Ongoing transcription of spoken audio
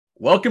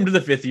Welcome to the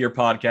Fifth Year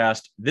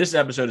Podcast. This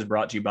episode is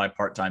brought to you by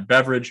Part-Time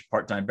Beverage.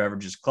 Part-Time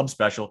Beverage's Club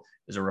Special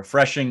is a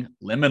refreshing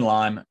lemon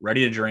lime,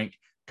 ready-to-drink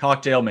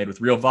cocktail made with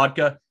real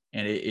vodka,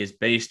 and it is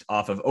based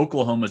off of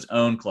Oklahoma's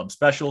own Club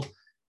Special.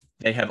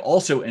 They have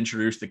also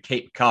introduced the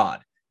Cape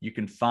Cod. You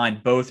can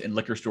find both in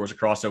liquor stores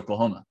across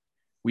Oklahoma.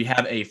 We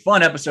have a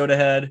fun episode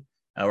ahead.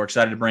 We're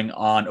excited to bring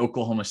on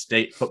Oklahoma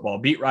State football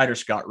beat writer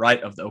Scott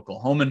Wright of the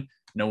Oklahoman.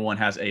 No one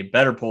has a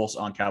better pulse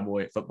on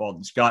Cowboy football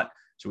than Scott.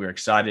 So we're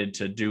excited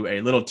to do a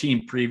little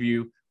team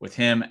preview with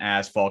him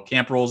as fall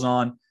camp rolls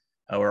on.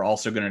 We're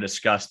also going to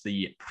discuss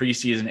the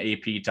preseason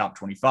AP Top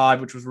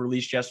 25, which was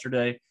released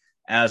yesterday,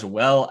 as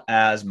well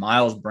as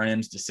Myles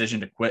Brennan's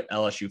decision to quit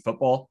LSU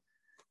football.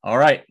 All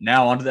right,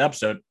 now on to the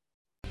episode.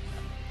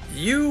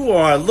 You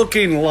are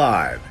looking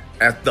live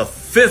at the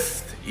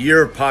Fifth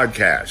Year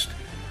Podcast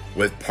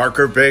with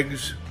Parker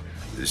Biggs,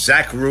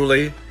 Zach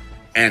Ruley,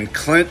 and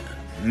Clint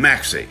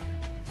Maxey.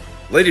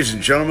 Ladies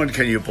and gentlemen,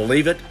 can you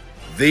believe it?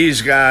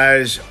 These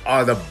guys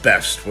are the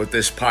best with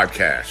this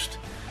podcast.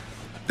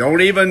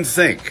 Don't even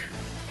think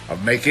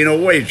of making a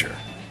wager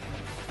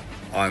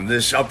on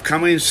this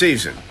upcoming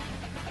season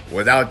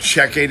without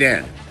checking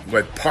in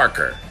with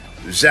Parker,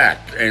 Zach,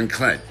 and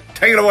Clint.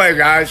 Take it away,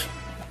 guys.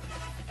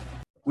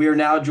 We are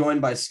now joined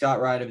by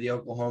Scott Wright of the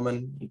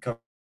Oklahoman. He covers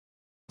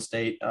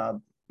State,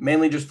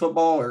 mainly just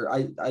football, or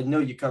I know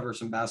you cover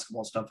some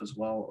basketball stuff as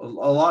well.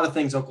 A lot of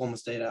things Oklahoma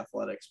State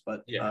athletics,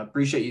 but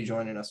appreciate you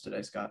joining us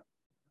today, Scott.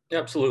 Yeah,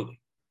 absolutely.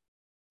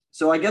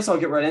 So I guess I'll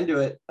get right into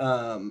it.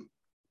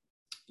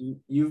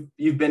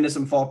 You've been to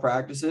some fall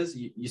practices.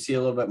 You see a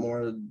little bit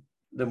more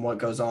than what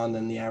goes on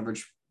than the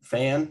average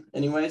fan,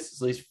 anyways,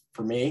 at least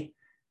for me.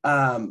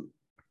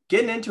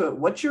 Getting into it,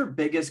 what's your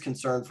biggest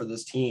concern for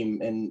this team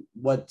and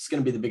what's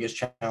going to be the biggest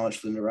challenge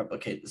for them to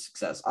replicate the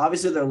success?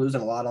 Obviously, they're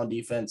losing a lot on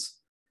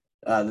defense.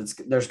 There's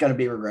going to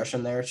be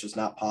regression there. It's just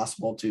not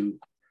possible to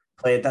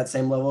play at that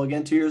same level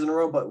again 2 years in a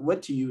row. But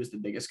what to you is the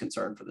biggest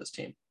concern for this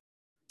team?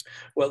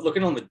 Well,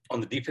 looking on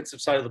the defensive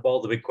side of the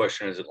ball, the big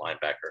question is at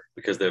linebacker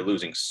because they're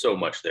losing so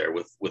much there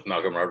with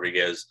Malcolm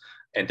Rodriguez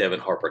and Devin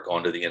Harper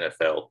gone to the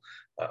NFL.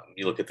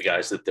 You look at the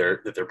guys that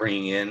they're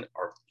bringing in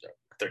are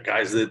they're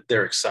guys that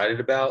they're excited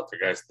about. They're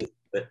guys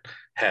that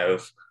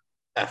have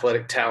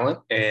athletic talent,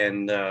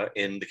 and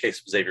in the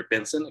case of Xavier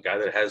Benson, a guy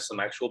that has some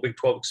actual Big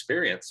 12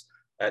 experience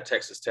at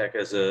Texas Tech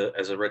as a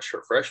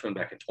redshirt freshman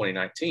back in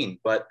 2019.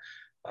 But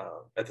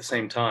at the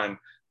same time,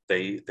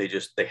 they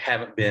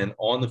haven't been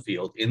on the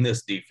field in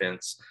this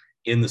defense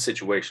in the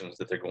situations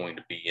that they're going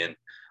to be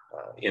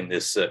in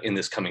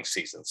this coming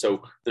season.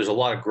 So there's a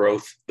lot of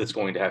growth that's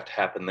going to have to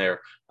happen there.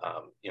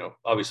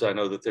 Obviously I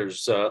know that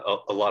there's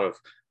a lot of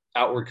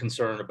outward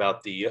concern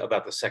about the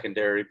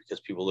secondary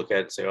because people look at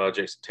it and say, oh,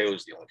 Jason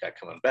Taylor's the only guy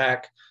coming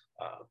back.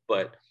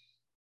 But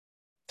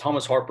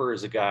Thomas Harper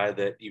is a guy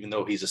that, even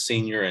though he's a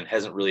senior and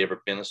hasn't really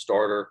ever been a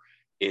starter,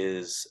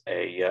 is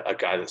a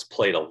guy that's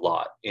played a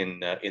lot in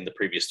the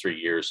previous 3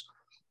 years.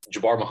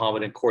 Jabbar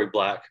Muhammad and Corey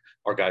Black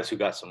are guys who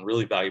got some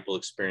really valuable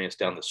experience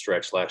down the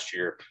stretch last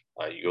year.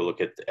 You go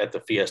look at the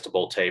Fiesta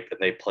Bowl tape, and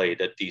they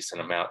played a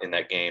decent amount in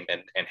that game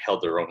and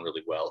held their own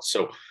really well.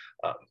 So,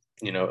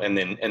 and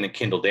then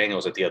Kendall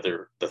Daniels at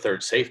the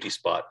third safety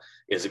spot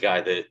is a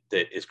guy that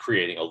is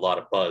creating a lot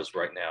of buzz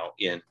right now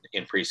in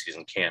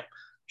preseason camp.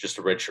 Just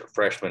a redshirt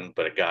freshman,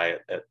 but a guy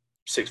at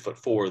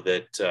 6'4"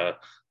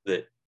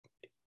 that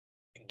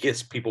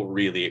gets people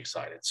really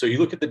excited. So you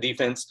look at the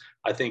defense.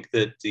 I think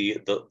that the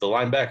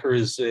linebacker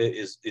is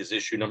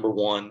issue number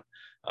one,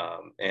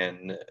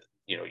 and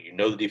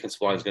the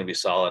defensive line is going to be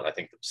solid. I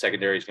think the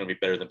secondary is going to be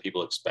better than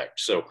people expect.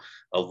 So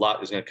a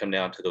lot is going to come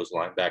down to those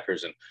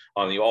linebackers. And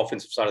on the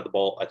offensive side of the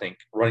ball, I think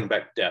running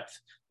back depth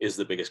is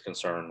the biggest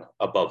concern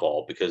above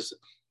all, because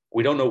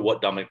we don't know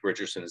what Dominic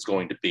Richardson is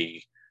going to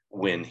be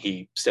when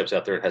he steps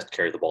out there and has to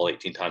carry the ball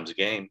 18 times a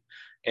game.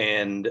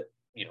 And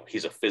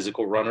he's a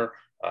physical runner,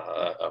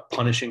 a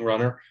punishing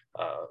runner,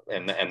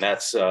 and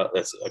that's a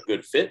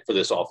good fit for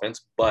this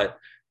offense. But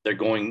they're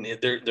going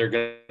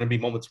to be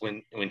moments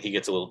when he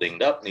gets a little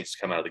dinged up, needs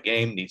to come out of the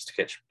game, needs to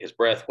catch his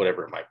breath,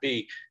 whatever it might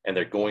be, and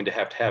they're going to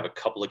have a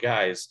couple of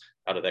guys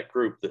out of that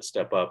group that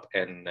step up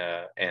and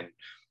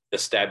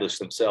establish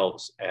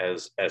themselves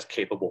as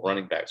capable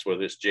running backs,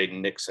 whether it's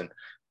Jaden Nixon,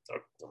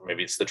 or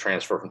maybe it's the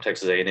transfer from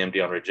Texas A&M,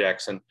 DeAndre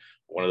Jackson,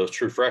 one of those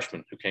true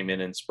freshmen who came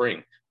in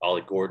spring,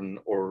 Ollie Gordon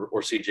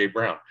or C.J.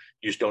 Brown.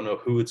 You just don't know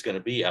who it's going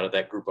to be out of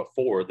that group of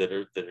four that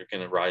are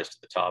going to rise to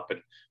the top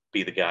and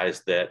be the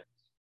guys that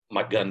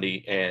Mike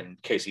Gundy and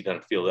Casey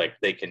Dunn feel like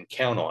they can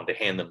count on to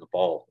hand them the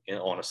ball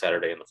on a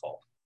Saturday in the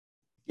fall.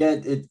 Yeah,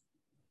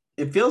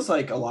 it feels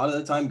like a lot of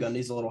the time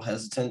Gundy's a little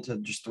hesitant to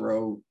just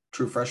throw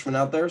true freshmen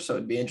out there. So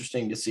it'd be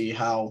interesting to see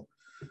how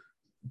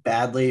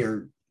badly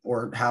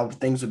or how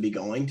things would be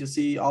going to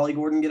see Ollie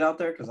Gordon get out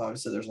there, because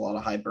obviously there's a lot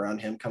of hype around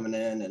him coming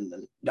in. And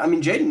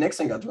Jaden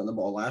Nixon got to run the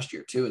ball last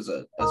year too as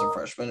a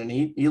freshman, and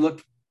he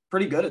looked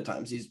pretty good at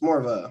times. He's more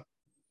of a,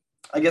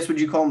 I guess, would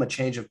you call him a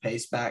change of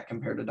pace back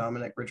compared to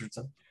Dominic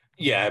Richardson?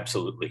 Yeah,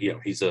 absolutely.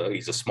 He's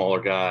a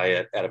smaller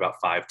guy at about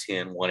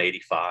 5'10",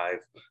 185.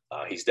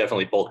 He's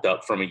definitely bulked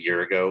up from a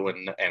year ago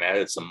and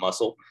added some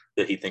muscle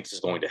that he thinks is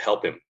going to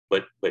help him.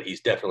 But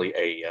he's definitely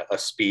a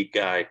speed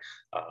guy,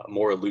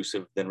 more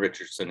elusive than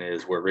Richardson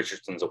is, where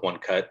Richardson's a one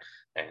cut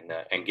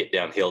and get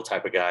downhill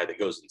type of guy that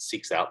goes and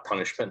seeks out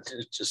punishment,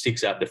 just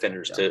seeks out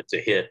defenders to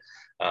hit.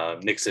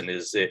 Nixon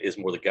is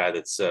more the guy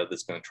that's going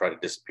to try to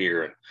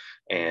disappear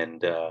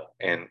and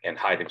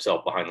hide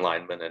himself behind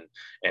linemen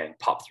and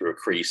pop through a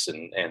crease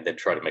and then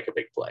try to make a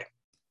big play.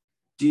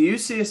 Do you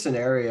see a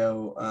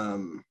scenario?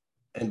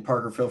 And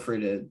Parker, feel free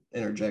to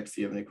interject if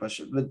you have any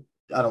questions. But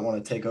I don't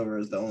want to take over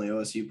as the only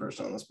OSU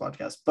person on this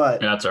podcast.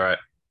 But yeah, that's all right.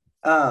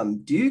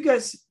 Do you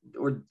guys,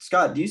 or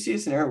Scott, do you see a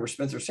scenario where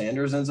Spencer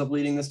Sanders ends up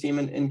leading this team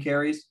in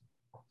carries?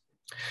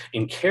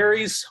 In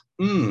carries,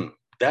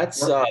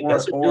 that's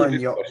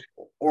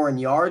or in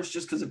yards,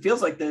 just because it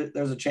feels like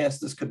there's a chance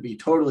this could be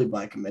totally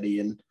by committee,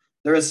 and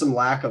there is some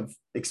lack of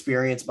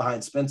experience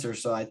behind Spencer,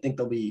 so I think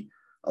they'll be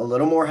a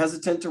little more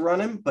hesitant to run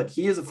him, but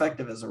he is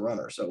effective as a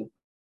runner. So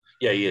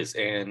yeah, he is,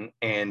 and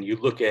you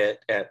look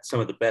at some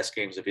of the best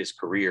games of his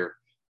career.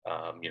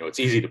 It's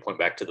easy to point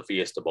back to the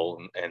Fiesta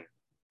Bowl and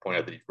point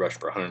out that he rushed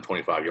for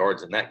 125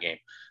 yards in that game.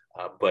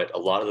 But a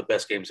lot of the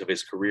best games of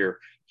his career,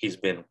 he's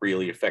been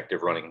really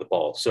effective running the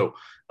ball. So,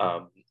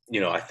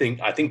 I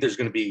think there's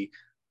going to be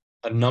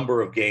a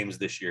number of games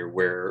this year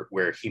where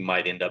he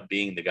might end up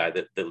being the guy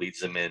that leads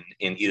them in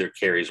either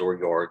carries or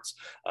yards.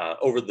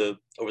 Over the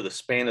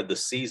span of the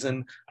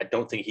season, I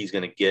don't think he's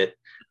going to get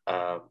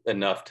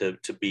enough to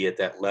be at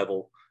that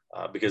level.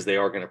 Because they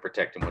are going to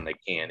protect him when they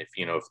can.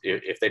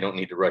 If they don't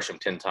need to rush him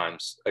 10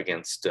 times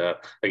against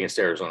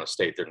Arizona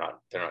State, they're not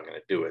going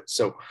to do it.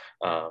 So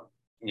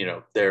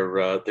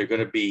they're going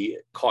to be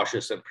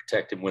cautious and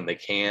protect him when they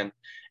can.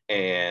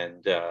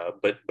 And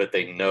but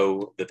they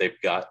know that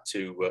they've got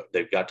to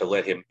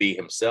let him be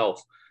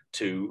himself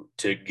to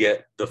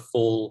get the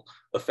full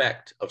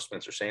effect of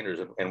Spencer Sanders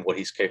and what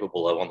he's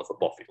capable of on the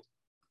football field.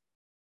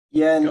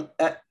 Yeah. And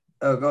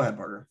go ahead,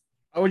 Parker.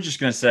 I was just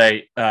going to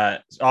say,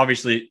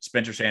 obviously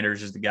Spencer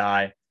Sanders is the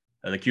guy,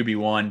 the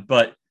QB1,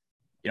 but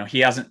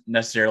he hasn't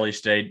necessarily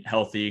stayed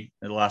healthy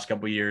in the last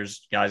couple of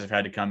years. Guys have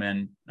had to come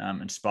in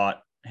and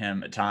spot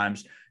him at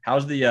times.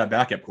 How's the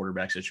backup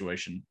quarterback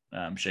situation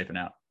shaping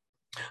out?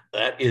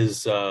 That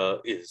is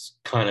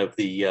kind of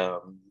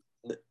the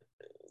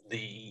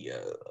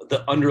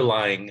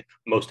underlying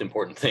most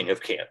important thing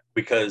of camp,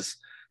 because,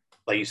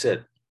 like you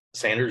said,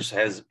 Sanders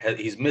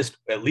he's missed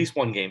at least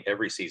one game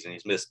every season.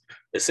 He's missed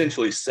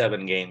essentially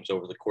 7 games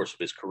over the course of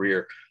his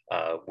career,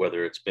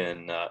 whether it's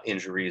been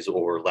injuries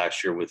or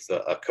last year with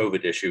a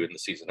COVID issue in the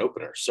season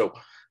opener. So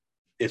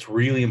it's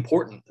really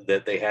important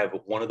that they have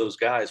one of those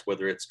guys,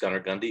 whether it's Gunnar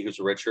Gundy, who's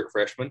a redshirt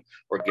freshman,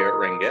 or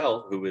Garrett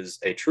Rangel, who is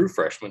a true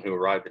freshman who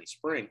arrived in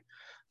spring.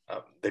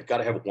 They've got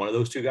to have one of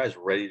those two guys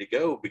ready to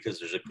go, because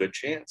there's a good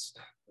chance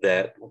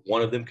that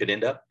one of them could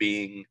end up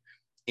being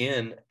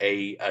in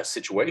a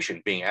situation,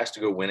 being asked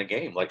to go win a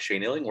game like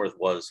Shane Illingworth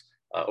was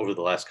over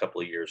the last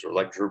couple of years, or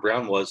like Drew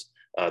Brown was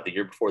the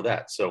year before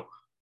that. So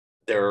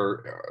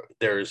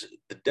there's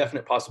the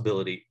definite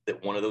possibility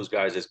that one of those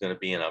guys is going to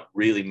be in a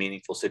really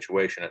meaningful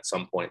situation at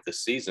some point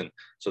this season.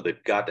 So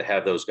they've got to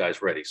have those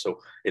guys ready. So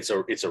it's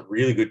a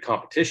really good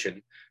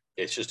competition.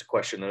 It's just a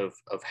question of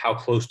how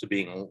close to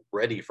being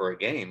ready for a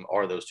game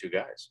are those two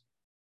guys.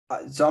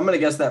 So I'm going to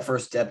guess that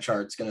first depth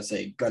chart is going to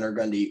say Gunnar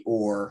Gundy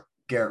or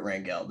Garrett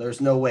Rangel. There's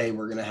no way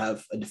we're going to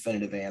have a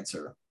definitive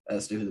answer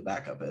as to who the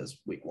backup is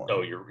week 1.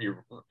 Oh,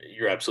 you're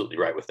absolutely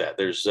right with that.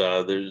 Mike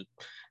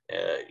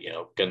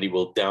Gundy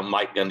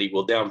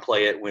will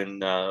downplay it when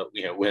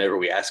whenever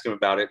we ask him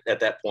about it at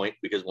that point,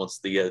 because once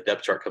the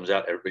depth chart comes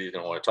out, everybody's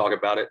going to want to talk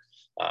about it.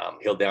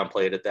 He'll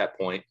downplay it at that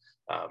point.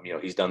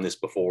 He's done this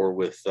before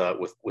with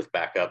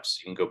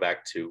backups. You can go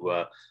back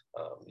to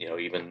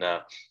even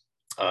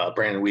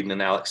Brandon Weeden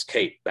and Alex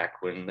Kate back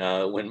when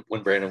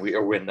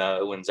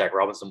Zach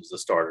Robinson was the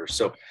starter.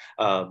 So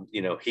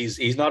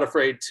he's not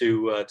afraid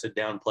to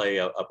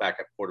downplay a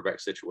backup quarterback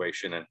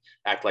situation and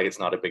act like it's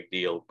not a big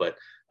deal. But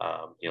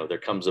there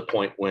comes a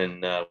point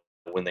when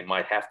they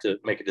might have to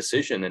make a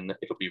decision, and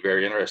it'll be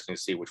very interesting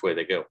to see which way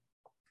they go.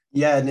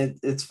 Yeah, and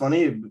it's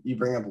funny you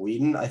bring up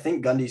Weeden. I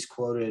think Gundy's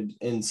quoted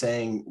in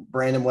saying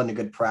Brandon wasn't a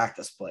good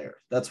practice player.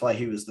 That's why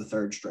he was the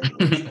third string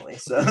originally.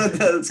 So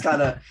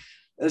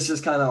it's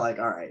just kind of like,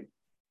 all right,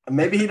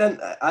 maybe he doesn't.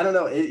 I don't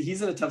know.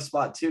 He's in a tough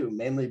spot too,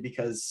 mainly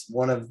because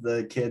one of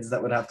the kids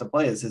that would have to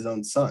play is his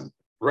own son.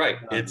 Right.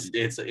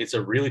 It's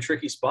a really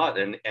tricky spot,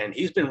 and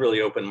he's been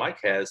really open. Mike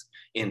has,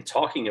 in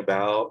talking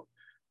about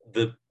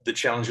the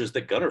challenges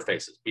that Gunnar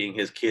faces, being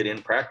his kid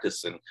in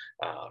practice, and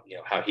how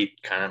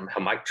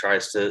Mike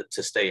tries to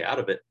stay out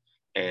of it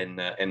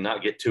and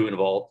not get too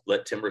involved.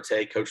 Let Tim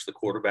Rattay coach the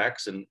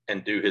quarterbacks and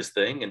do his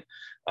thing, and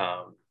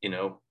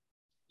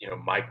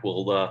Mike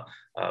will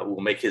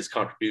make his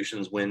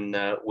contributions when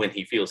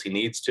he feels he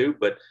needs to,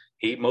 but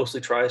he mostly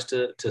tries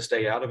to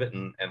stay out of it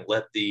and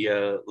let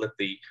the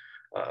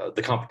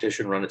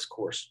competition run its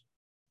course.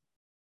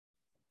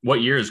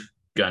 What year is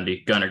Gunnar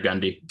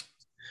Gundy?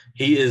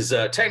 He is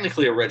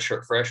technically a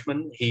redshirt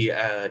freshman. He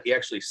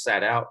actually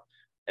sat out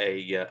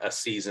a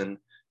season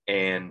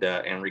and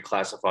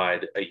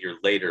reclassified a year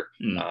later.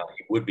 He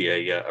would be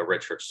a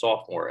redshirt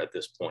sophomore at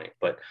this point,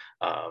 but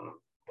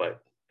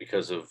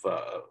because of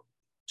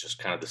just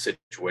kind of the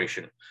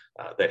situation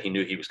that he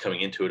knew he was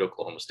coming into at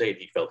Oklahoma State,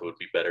 he felt it would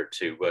be better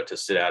to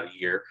sit out a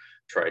year,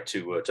 try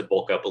to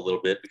bulk up a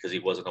little bit because he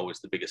wasn't always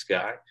the biggest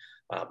guy,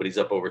 but he's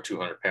up over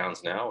 200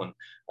 pounds now, and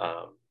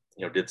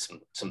did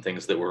some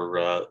things that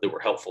were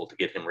helpful to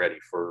get him ready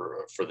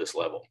for this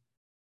level.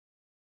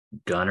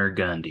 Gunnar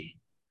Gundy.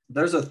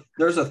 There's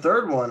a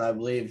third one, I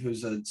believe,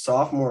 who's a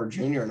sophomore or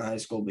junior in high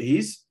school, but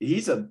he's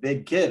a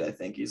big kid. I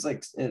think he's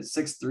like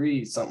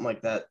 6'3", something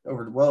like that,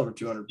 well over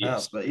 200 pounds.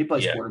 Yes. But he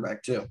plays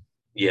quarterback too.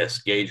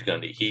 Yes, Gage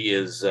Gundy. He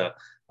is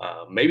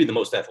maybe the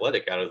most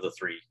athletic out of the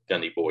three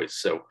Gundy boys.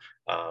 So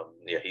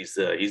he's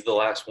the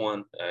last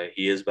one.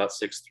 He is about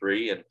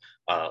 6'3", and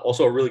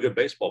also a really good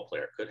baseball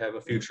player. Could have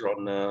a future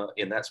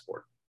in that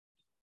sport.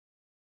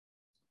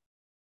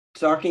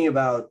 Talking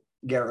about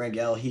Garrett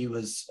Rangel, he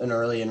was an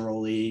early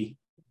enrollee.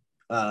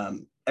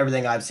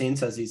 Everything I've seen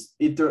says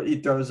he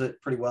throws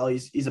it pretty well.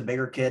 He's a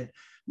bigger kid,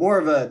 more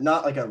of a,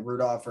 not like a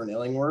Rudolph or an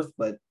Illingworth,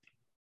 but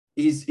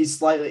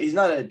he's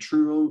not a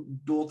true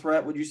dual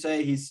threat. Would you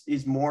say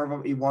he's more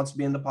of he wants to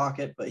be in the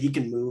pocket, but he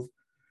can move.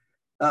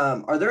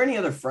 Are there any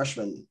other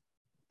freshmen?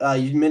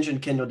 You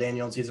mentioned Kendall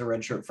Daniels. He's a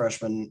redshirt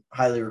freshman,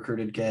 highly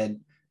recruited kid.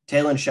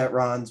 Talon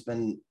Shetron's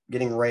been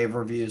getting rave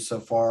reviews so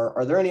far.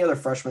 Are there any other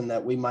freshmen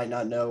that we might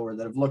not know or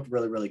that have looked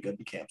really, really good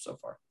in camp so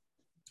far?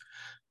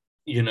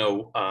 You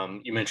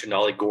mentioned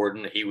Ollie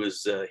Gordon. He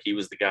was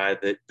the guy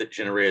that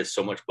generated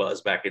so much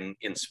buzz back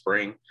in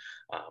spring.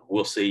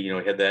 We'll see. He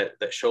had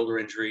that shoulder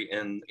injury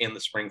in the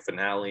spring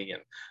finale,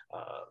 and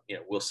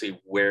we'll see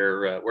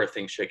where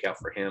things shake out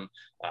for him.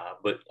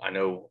 But I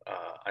know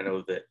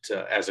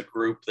that as a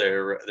group,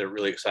 they're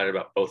really excited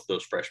about both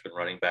those freshman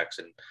running backs,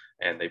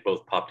 and they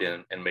both popped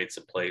in and made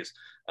some plays.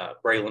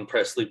 Braylon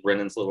Presley,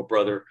 Brennan's little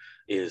brother,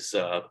 is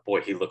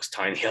he looks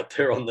tiny up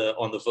there on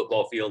the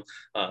football field.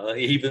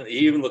 He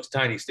even looks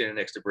tiny standing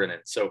next to Brennan.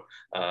 So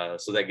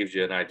that gives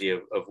you an idea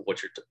of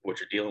what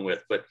you're dealing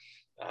with.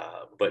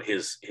 But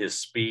his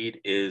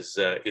speed is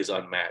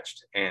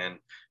unmatched, and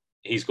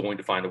he's going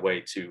to find a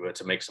way to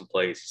make some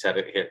plays.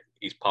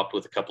 He's popped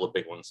with a couple of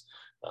big ones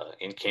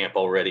in camp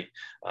already.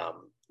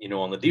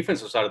 On the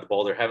defensive side of the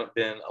ball, there haven't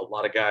been a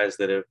lot of guys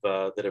that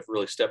have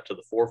really stepped to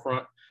the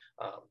forefront.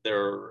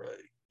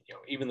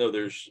 Even though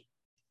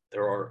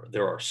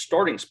there are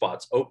starting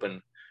spots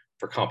open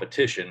for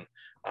competition,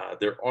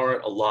 there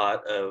aren't a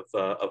lot of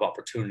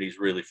opportunities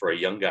really for a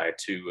young guy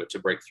to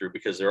break through,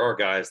 because there are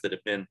guys that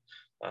have been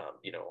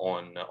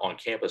on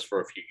campus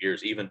for a few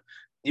years. Even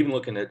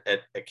looking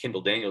at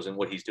Kendall Daniels and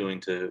what he's doing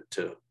to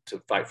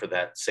fight for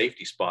that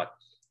safety spot.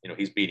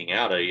 He's beating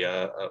out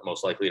a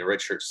most likely a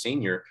redshirt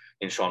senior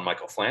in Sean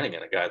Michael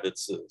Flanagan, a guy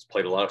that's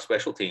played a lot of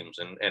special teams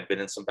and been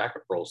in some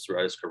backup roles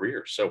throughout his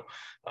career. So,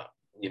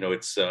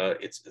 it's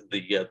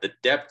the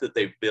depth that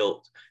they've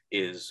built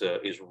is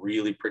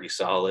really pretty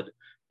solid,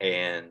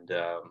 and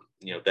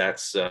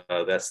that's the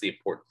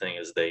important thing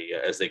as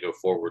they go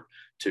forward,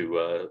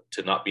 to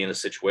not be in a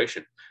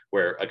situation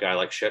where a guy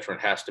like Shetron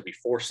has to be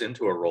forced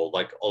into a role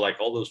like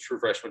all those true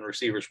freshman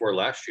receivers were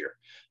last year.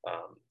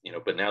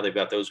 But now they've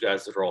got those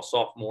guys that are all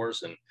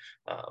sophomores, and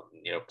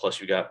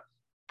plus you got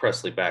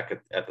Presley back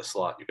at the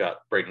slot. You got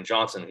Braden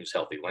Johnson, who's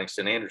healthy,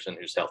 Langston Anderson,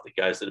 who's healthy,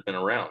 guys that have been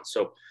around.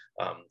 So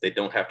they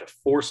don't have to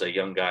force a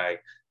young guy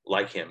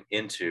like him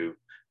into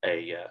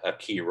a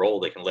key role.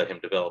 They can let him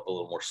develop a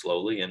little more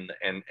slowly and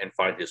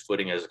find his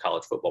footing as a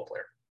college football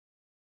player.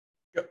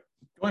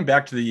 Going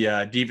back to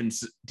the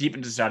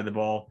defensive side of the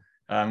ball,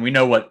 we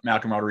know what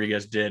Malcolm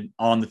Rodriguez did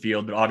on the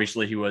field, but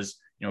obviously he was,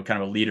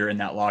 kind of a leader in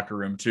that locker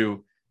room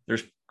too.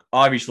 There's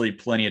obviously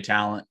plenty of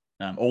talent,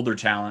 older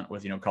talent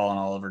with, Colin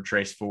Oliver,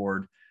 Trace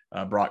Ford,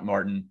 Brock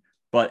Martin.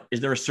 But is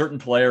there a certain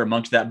player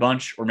amongst that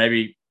bunch, or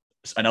maybe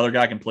another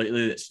guy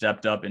completely that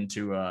stepped up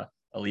into a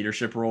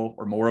leadership role,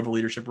 or more of a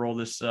leadership role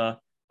this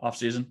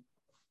offseason?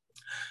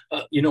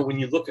 When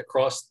you look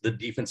across the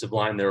defensive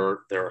line, there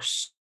are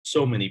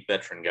so many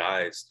veteran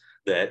guys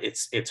that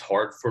it's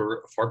hard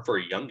for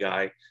a young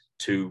guy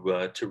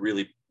to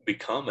really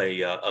become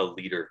a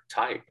leader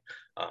type.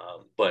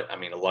 But I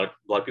mean, a lot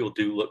of people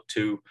do look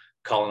to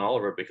Colin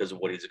Oliver because of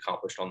what he's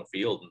accomplished on the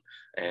field,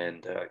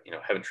 and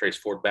having Trace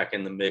Ford back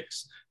in the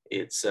mix,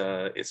 it's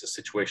a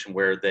situation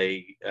where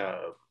they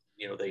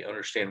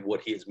understand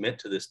what he has meant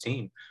to this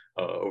team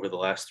over the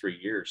last 3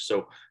 years.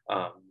 So,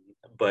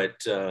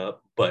 but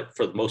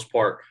for the most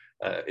part,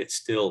 it's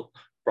still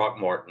Brock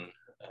Martin,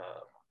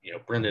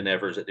 Brendan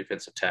Evers at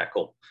defensive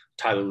tackle,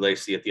 Tyler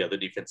Lacey at the other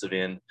defensive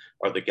end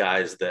are the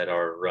guys that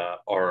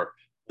are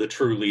the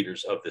true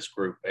leaders of this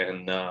group,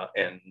 and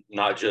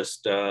not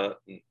just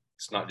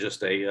it's not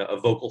just a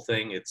vocal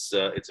thing. It's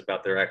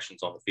about their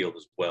actions on the field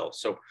as well.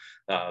 So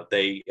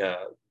they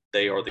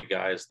are the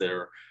guys that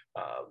are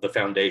the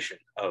foundation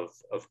of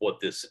what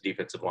this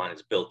defensive line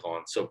is built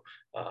on. So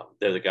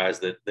they're the guys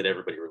that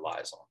everybody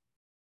relies on.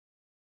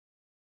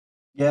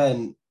 Yeah,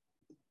 and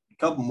a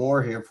couple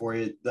more here for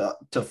you.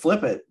 To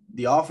flip it,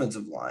 the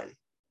offensive line.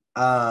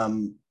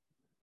 Um,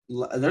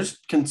 there's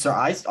concern.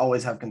 I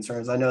always have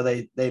concerns. I know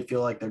they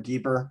feel like they're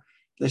deeper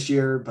this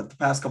year, but the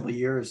past couple of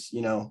years,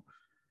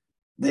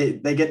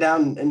 they get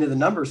down into the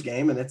numbers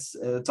game, and it's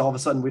all of a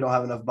sudden we don't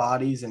have enough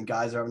bodies, and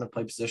guys are having to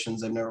play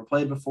positions they've never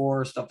played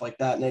before, stuff like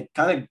that. And it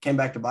kind of came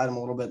back to bite them a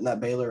little bit in that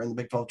Baylor and the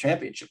Big 12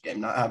 championship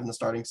game, not having the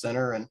starting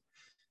center and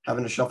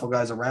having to shuffle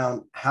guys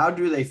around. How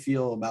do they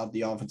feel about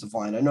the offensive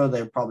line? I know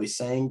they're probably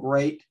saying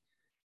great,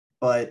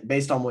 but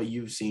based on what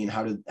you've seen,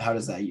 how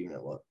does that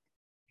unit look?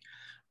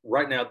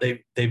 Right now,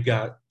 they've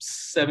got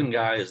 7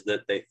 guys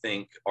that they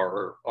think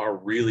are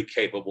really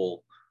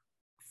capable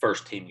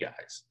first team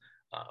guys.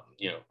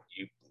 You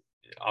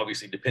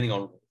obviously, depending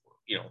on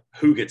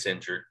who gets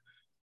injured,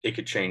 it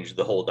could change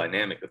the whole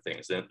dynamic of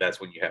things. Then that's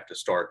when you have to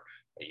start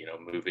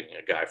moving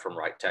a guy from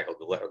right tackle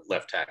to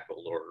left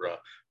tackle,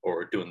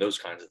 or doing those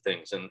kinds of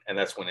things, and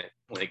that's when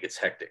it gets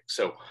hectic.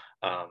 So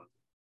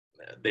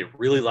they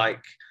really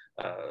like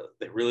a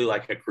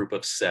group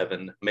of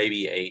 7,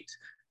 maybe 8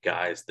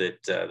 guys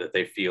that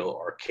they feel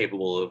are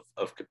capable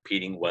of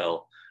competing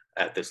well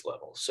at this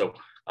level. So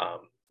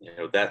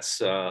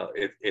that's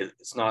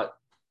it's not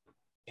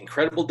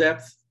incredible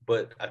depth,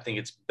 but I think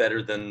it's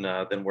better than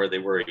where they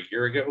were a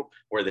year ago,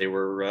 where they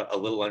were a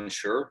little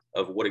unsure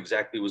of what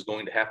exactly was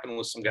going to happen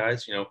with some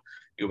guys. You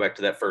go back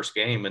to that first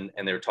game, and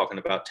they were talking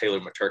about Taylor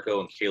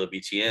Materko and Caleb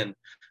Etienne,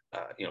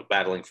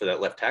 battling for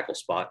that left tackle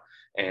spot.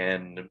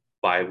 And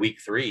by week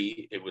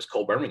 3, it was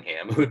Cole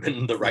Birmingham who had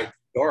been the right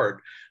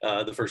guard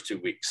the first 2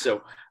 weeks.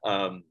 So,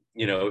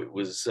 it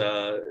was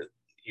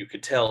you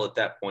could tell at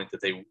that point that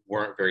they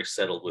weren't very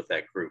settled with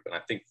that group. And I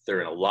think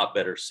they're in a lot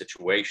better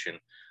situation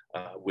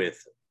with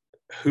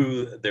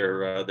who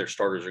their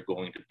starters are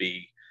going to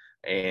be,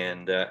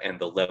 and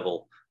the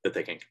level that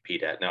they can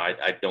compete at. Now,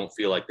 I don't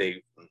feel like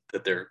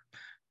they're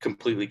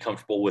completely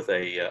comfortable with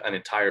an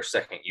entire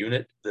second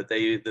unit that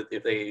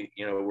if they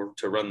were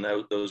to run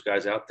those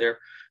guys out there,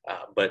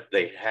 but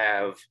they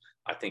have,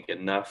 I think,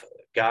 enough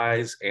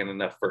guys and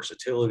enough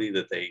versatility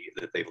that they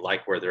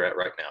like where they're at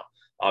right now.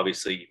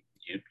 Obviously,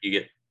 you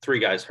get 3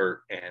 guys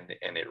hurt,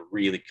 and it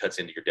really cuts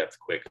into your depth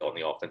quick on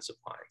the offensive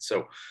line.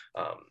 So,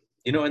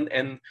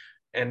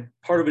 and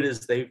part of it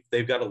is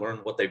they've got to learn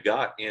what they've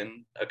got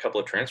in a couple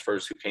of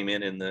transfers who came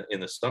in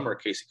the summer.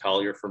 Casey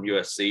Collier from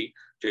USC,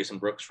 Jason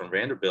Brooks from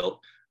Vanderbilt.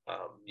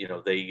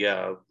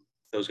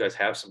 Those guys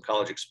have some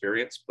college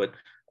experience, but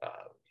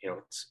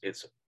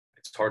it's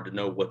hard to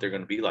know what they're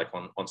going to be like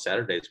on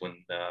Saturdays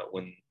when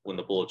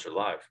the Bullets are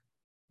live.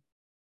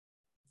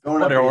 Go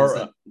ahead,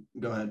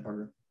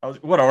 Parker.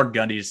 What are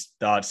Gundy's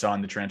thoughts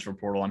on the transfer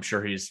portal? I'm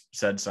sure he's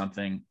said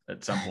something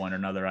at some point or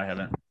another. I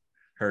haven't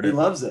heard it. He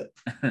loves it.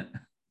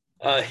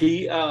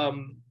 It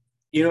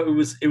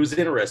was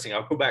interesting.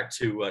 I'll go back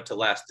to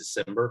last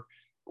December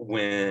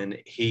when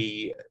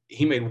he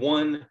made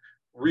one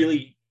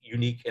really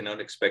unique and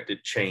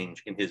unexpected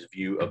change in his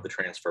view of the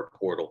transfer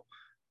portal,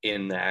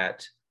 in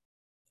that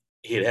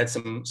he had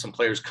some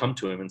players come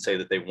to him and say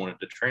that they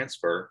wanted to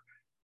transfer,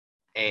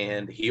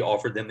 and he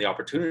offered them the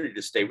opportunity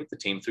to stay with the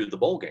team through the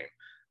bowl game.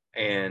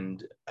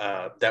 And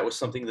that was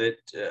something that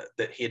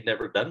he had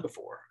never done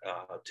before.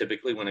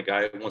 Typically, when a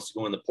guy wants to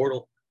go in the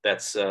portal,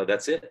 that's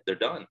it. They're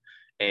done.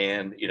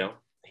 And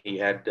he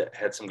had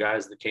some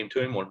guys that came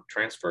to him, wanted to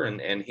transfer,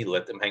 and he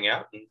let them hang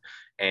out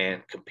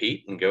and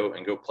compete and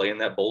go play in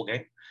that bowl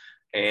game.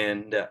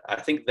 And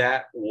I think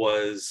that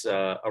was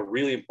a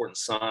really important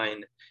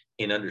sign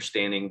in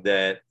understanding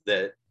that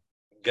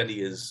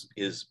Gundy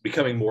is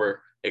becoming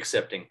more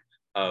accepting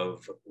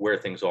of where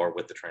things are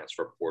with the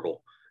transfer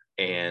portal,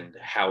 and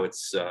how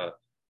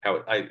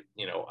I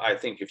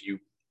think if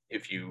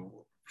you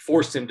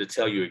forced him to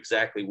tell you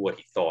exactly what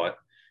he thought,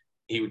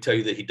 he would tell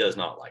you that he does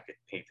not like it.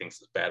 He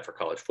thinks it's bad for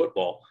college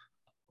football,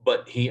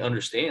 but he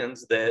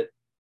understands that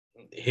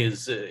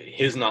his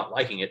not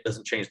liking it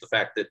doesn't change the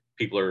fact that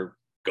people are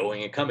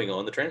going and coming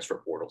on the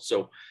transfer portal.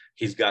 So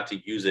he's got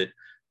to use it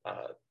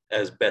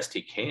as best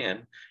he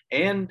can.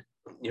 And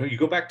you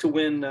go back to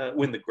when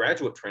the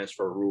graduate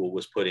transfer rule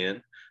was put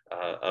in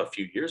a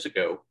few years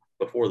ago,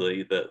 before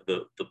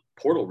the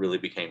portal really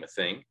became a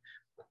thing.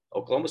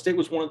 Oklahoma State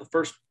was one of the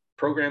first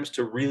programs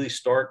to really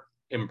start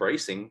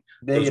embracing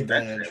those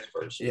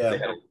transfers. Yeah. They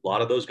had a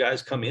lot of those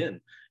guys come in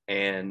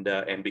and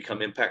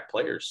become impact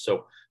players.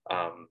 So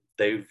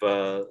Mike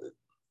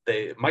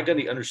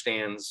Gundy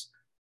understands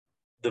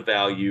the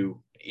value,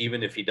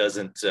 even if he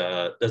doesn't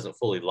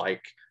fully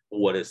like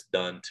what it's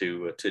done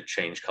to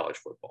change college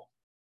football.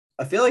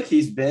 I feel like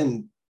he's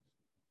been,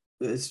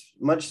 as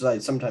much as I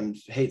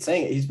sometimes hate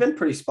saying it, he's been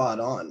pretty spot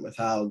on with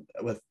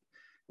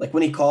like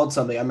when he called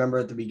something. I remember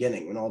at the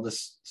beginning when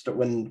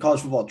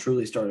college football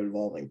truly started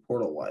evolving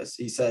portal wise,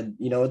 he said,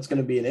 it's going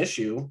to be an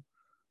issue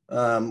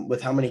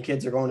with how many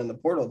kids are going in the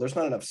portal. There's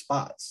not enough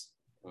spots.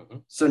 Mm-hmm.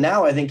 So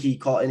now I think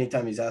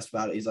anytime he's asked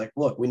about it, he's like,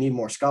 look, we need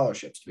more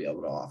scholarships to be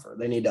able to offer.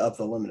 They need to up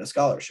the limit of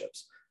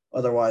scholarships.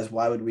 Otherwise,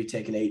 why would we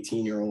take an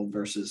 18-year-old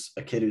versus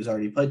a kid who's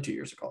already played 2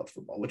 years of college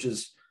football, which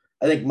is,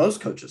 I think most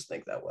coaches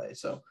think that way.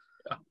 So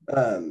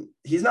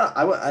He's not.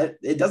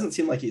 It doesn't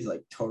seem like he's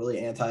like totally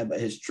anti, but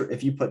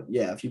if you put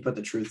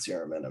the truth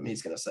serum in him,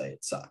 he's gonna say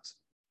it sucks,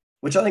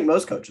 which I think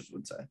most coaches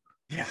would say.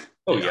 Yeah.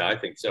 Oh yeah, I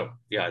think so.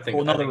 Yeah, I think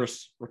another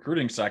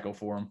recruiting cycle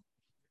for him.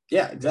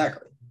 Yeah,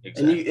 exactly.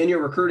 And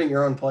you're recruiting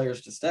your own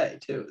players to stay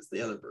too. Is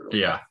the other brutal.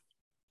 Yeah.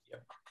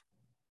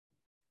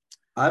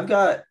 I've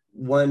got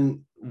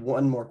one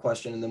more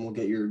question, and then we'll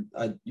get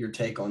your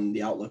take on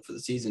the outlook for the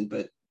season.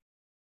 But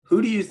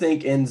who do you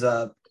think ends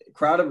up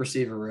crowded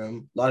receiver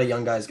room? A lot of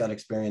young guys got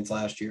experience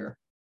last year.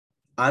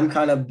 I'm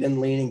kind of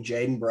been leaning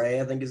Jaden Bray.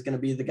 I think is going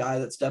to be the guy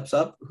that steps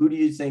up. Who do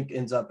you think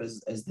ends up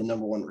as the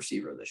number one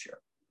receiver this year?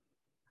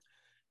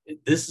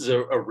 This is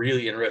a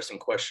really interesting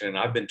question. And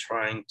I've been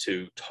trying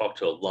to talk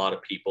to a lot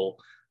of people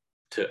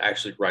to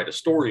actually write a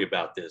story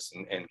about this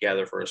and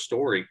gather for a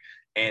story.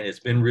 And it's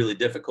been really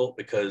difficult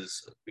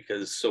because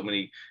so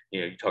many,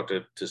 you talk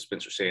to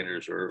Spencer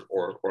Sanders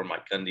or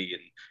Mike Gundy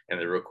and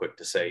they're real quick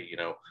to say,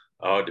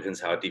 oh, it depends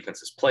how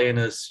defense is playing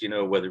us,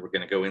 whether we're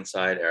going to go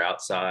inside or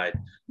outside,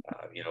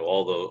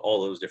 all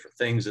those different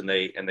things. And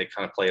they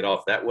kind of play it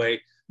off that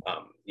way.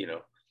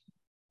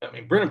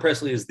 Brennan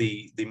Presley is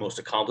the most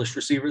accomplished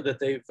receiver that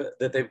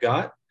they've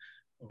got,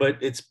 but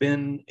it's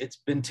been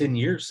 10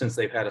 years since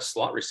they've had a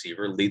slot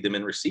receiver lead them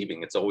in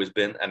receiving. It's always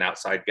been an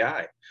outside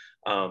guy.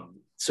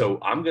 So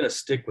I'm going to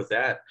stick with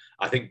that.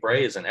 I think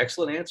Bray is an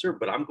excellent answer,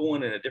 but I'm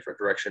going in a different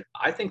direction.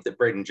 I think that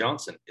Braden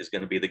Johnson is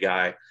going to be the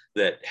guy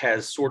that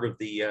has sort of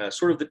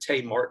the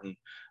Tay Martin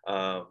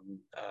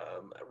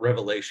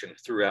revelation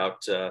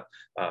throughout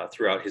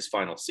his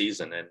final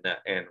season,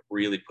 and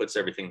really puts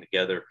everything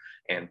together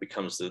and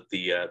becomes the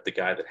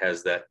guy that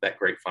has that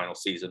great final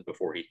season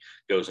before he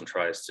goes and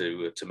tries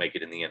to make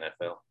it in the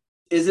NFL.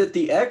 Is it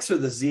the X or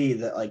the Z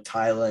that like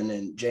Tylen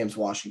and James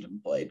Washington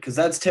played? Because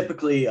that's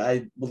typically,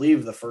 I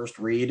believe, the first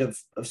read of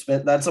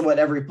Smith. That's what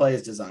every play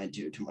is designed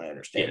to my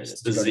understanding.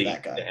 Yes, the Z,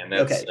 that guy.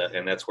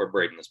 And that's where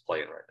Braden is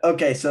playing right now.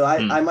 Okay, so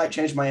I might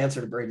change my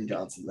answer to Braden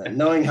Johnson then.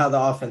 Knowing how the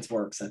offense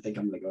works, I think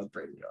I'm going to go with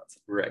Braden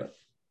Johnson.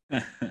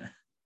 Right.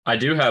 I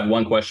do have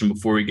one question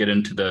before we get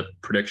into the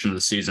prediction of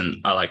the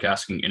season. I like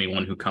asking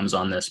anyone who comes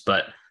on this,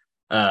 but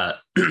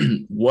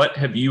what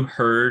have you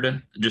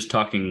heard, just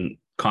talking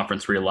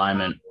conference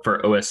realignment for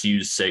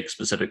OSU's sake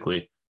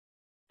specifically,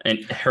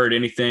 and heard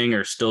anything,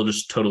 or still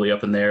just totally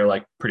up in there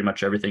like pretty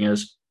much everything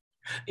is?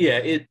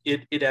 Yeah,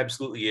 it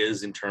absolutely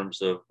is in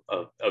terms of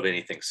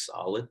anything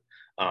solid.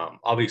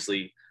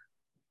 Obviously,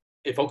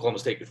 if Oklahoma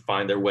State could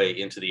find their way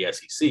into the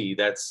SEC,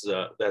 that's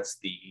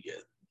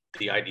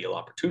the ideal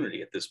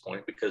opportunity at this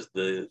point, because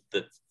the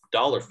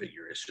dollar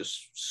figure is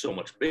just so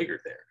much bigger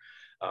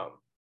there.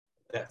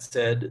 That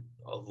said,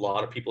 a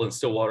lot of people in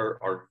Stillwater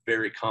are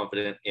very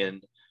confident in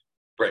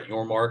Brett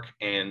Yormark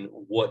and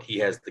what he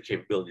has the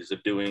capabilities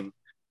of doing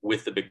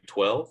with the Big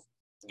 12,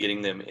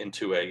 getting them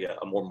into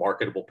a more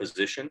marketable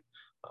position,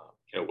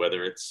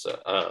 whether it's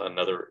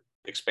another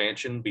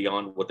expansion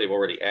beyond what they've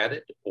already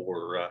added,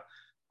 or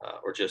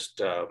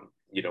just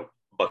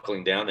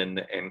buckling down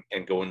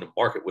and going to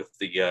market with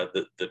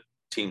the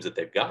teams that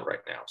they've got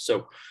right now.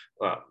 So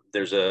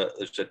there's a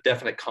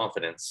definite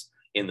confidence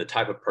in the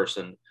type of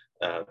person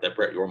that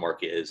Brett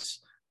Yormark is,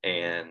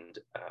 and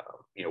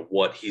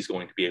what he's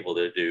going to be able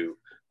to do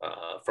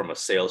from a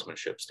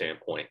salesmanship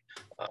standpoint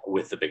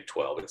with the Big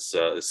 12. It's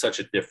such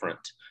a different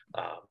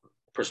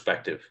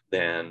perspective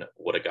than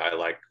what a guy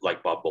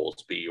like Bob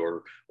Bowlesby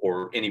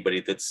or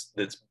anybody that's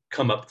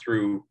come up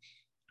through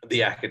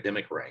the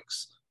academic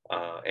ranks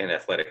and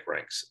athletic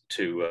ranks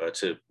to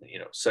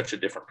such a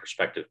different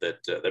perspective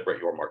that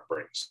Brett Yormark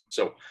brings.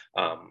 So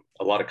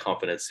a lot of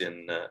confidence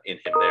in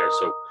him there.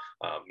 So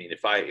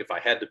if I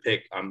had to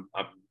pick,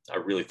 I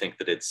really think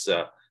that it's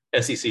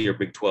SEC or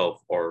Big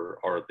 12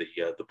 are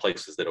the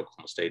places that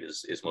Oklahoma State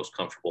is most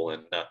comfortable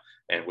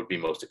and would be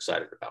most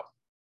excited about.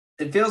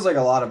 It feels like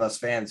a lot of us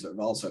fans have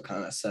also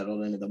kind of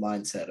settled into the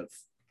mindset of,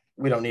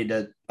 we don't need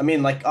to. I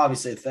mean, like,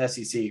 obviously if the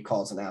SEC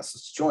calls and asks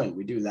us to join,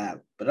 we do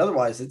that. But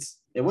otherwise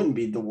it wouldn't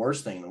be the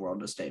worst thing in the world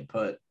to stay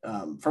put,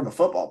 from a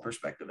football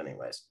perspective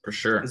anyways. For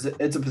sure.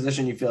 It's a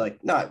position you feel like,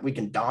 we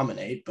can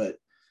dominate, but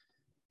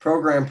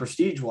program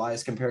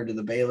prestige-wise compared to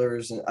the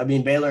Baylors.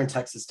 Baylor and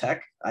Texas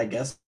Tech, I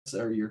guess,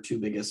 are your two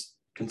biggest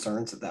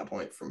concerns at that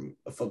point from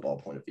a football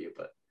point of view.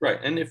 But right,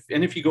 and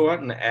if you go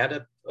out and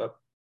add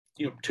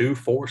 2,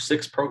 4,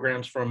 6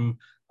 programs from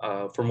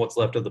what's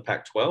left of the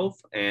Pac-12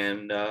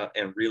 and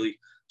really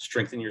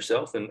strengthen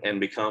yourself and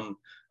become,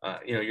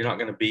 you're not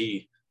going to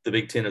be the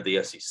Big Ten of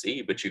the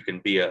SEC, but you can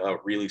be a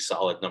really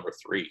solid number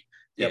 3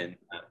 in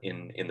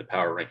the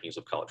power rankings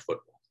of college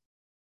football.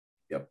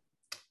 Yep.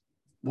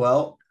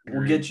 Well,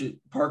 we'll get you,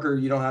 Parker.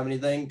 You don't have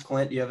anything.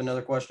 Clint, do you have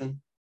another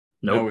question?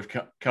 Nope. No, we've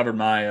covered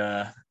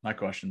my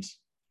questions.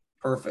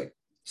 Perfect.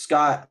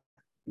 Scott,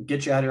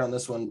 get you out here on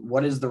this one.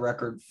 What is the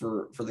record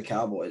for the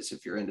Cowboys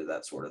if you're into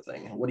that sort of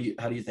thing?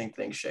 How do you think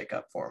things shake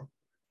up for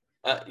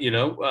them?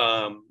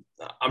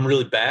 I'm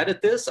really bad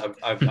at this.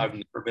 I've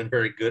never been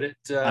very good at.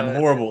 I'm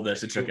horrible at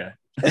this. It's okay.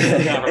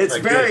 It's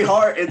very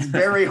hard. It's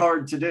very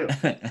hard to do.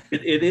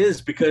 It is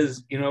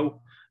because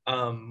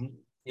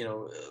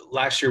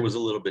last year was a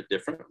little bit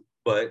different,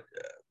 but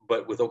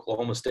with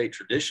Oklahoma State,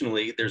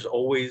 traditionally, there's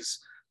always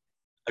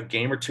a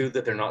game or two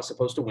that they're not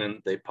supposed to win.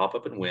 They pop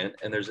up and win,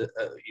 and there's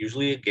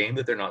usually a game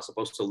that they're not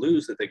supposed to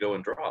lose that they go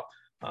and drop.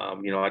 I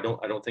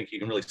don't think you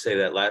can really say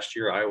that. Last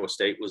year, Iowa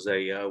State was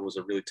a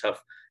really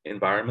tough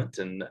environment,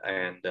 and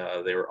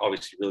they were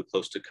obviously really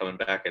close to coming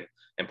back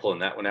and pulling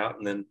that one out.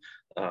 And then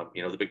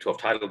the Big 12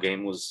 title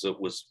game was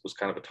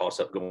kind of a toss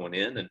up going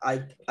in. And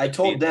I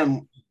told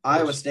them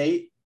Iowa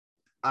State,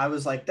 I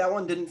was like, that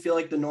one didn't feel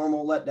like the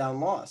normal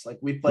letdown loss. Like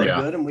we played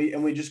good and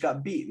we just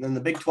got beat. And then the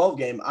Big 12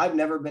 game, I've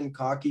never been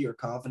cocky or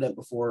confident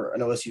before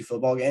an OSU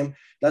football game.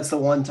 That's the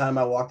one time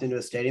I walked into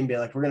a stadium being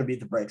like, we're going to beat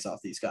the brakes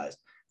off these guys.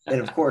 And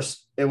of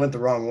course it went the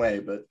wrong way,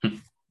 but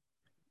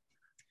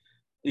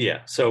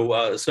yeah. So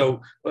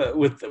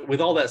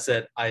with all that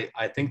said, I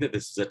think that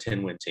this is a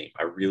 10-win team.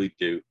 I really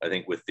do. I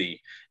think with the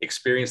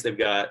experience they've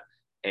got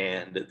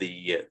and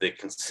the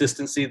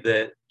consistency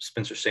that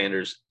Spencer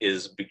Sanders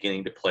is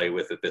beginning to play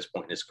with at this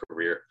point in his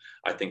career,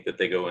 I think that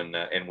they go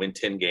and win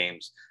 10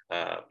 games.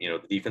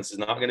 The defense is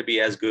not going to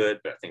be as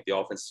good, but I think the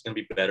offense is going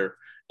to be better.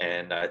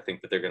 And I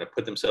think that they're going to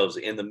put themselves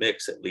in the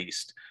mix at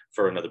least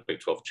for another Big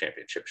 12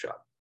 championship shot.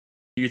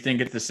 Do you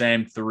think it's the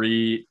same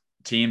three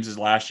teams as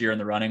last year in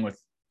the running with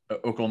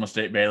Oklahoma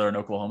State, Baylor, and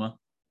Oklahoma?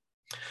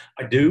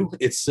 I do.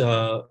 It's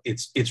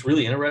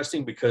really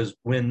interesting because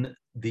when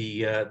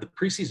the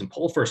preseason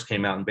poll first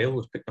came out and Baylor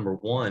was picked number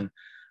 1,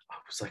 I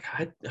was like,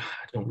 I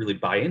don't really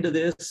buy into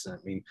this. I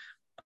mean,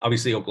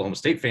 obviously Oklahoma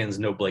State fans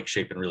know Blake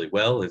Shapen really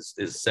well. Is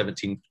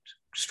 17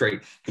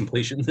 straight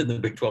completions in the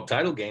Big 12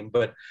 title game,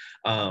 but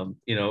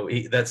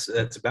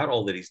that's about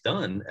all that he's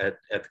done at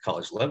the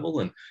college level.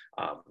 And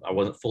I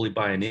wasn't fully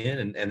buying in.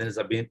 And then as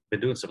I've been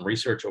doing some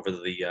research over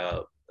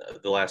the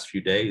last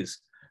few days,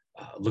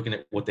 looking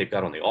at what they've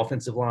got on the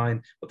offensive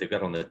line, what they've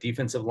got on the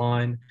defensive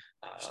line,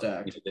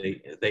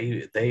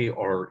 they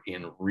are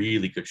in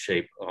really good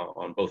shape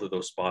on both of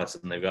those spots,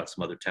 and they've got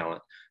some other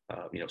talent,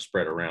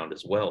 spread around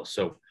as well.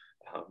 So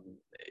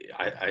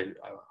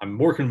I'm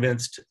more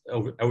convinced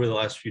over the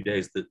last few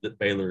days that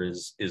Baylor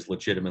is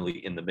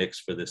legitimately in the mix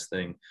for this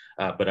thing.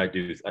 But I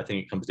think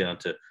it comes down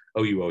to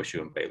OU,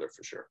 OSU, and Baylor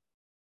for sure.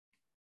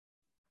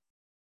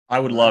 I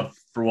would love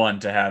for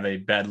one to have a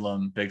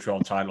Bedlam Big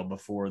 12 title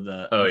before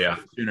the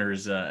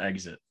Sooners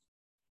exit.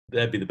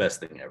 That'd be the best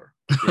thing ever.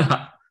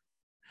 Yeah.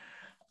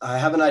 I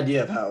have an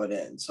idea of how it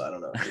ends, so I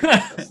don't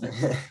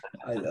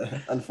know.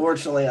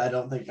 Unfortunately, I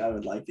don't think I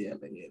would like the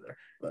ending either.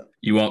 But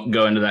you won't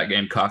go into that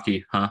game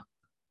cocky, huh?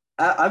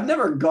 I've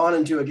never gone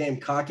into a game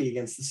cocky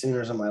against the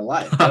Sooners in my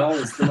life. I'm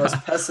always the most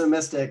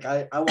pessimistic.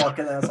 I walk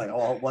in there, it's like,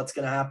 oh, what's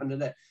going to happen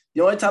today?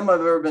 The only time I've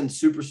ever been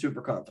super,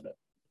 super confident.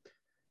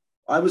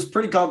 I was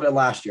pretty confident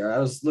last year. I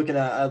was looking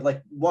at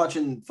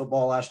watching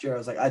football last year. I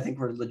was like, I think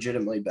we're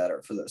legitimately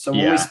better for this. So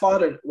when we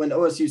spotted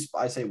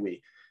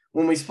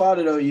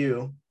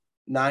OU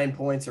 9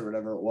 points or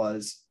whatever it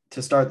was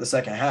to start the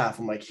second half,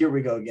 I'm like, here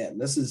we go again.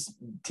 This is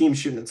team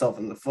shooting itself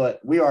in the foot.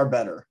 We are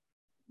better.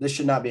 This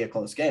should not be a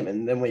close game.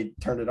 And then we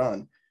turned it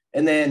on.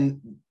 And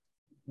then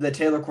the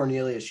Taylor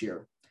Cornelius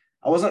year,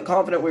 I wasn't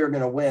confident we were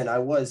going to win. I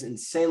was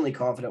insanely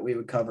confident we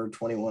would cover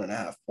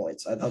 21.5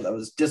 points. I thought that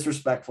was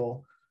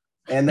disrespectful.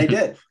 And they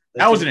did.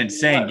 That was an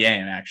insane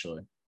game,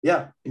 actually.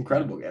 Yeah,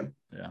 incredible game.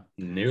 Yeah,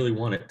 nearly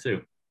won it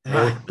too.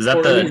 Is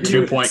that the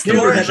 2-point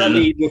conversion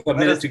with a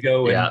minute to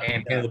go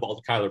and hand the ball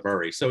to Kyler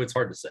Murray? So it's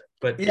hard to say.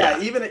 But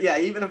even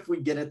if we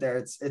get it there,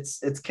 it's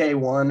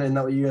K1, and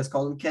that what you guys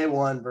called them,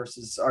 K1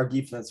 versus our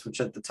defense,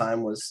 which at the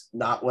time was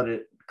not what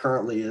it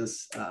currently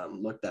is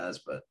looked as,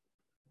 but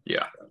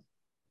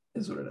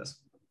is what it is.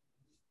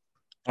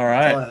 All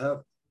right.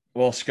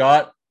 Well,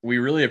 Scott, we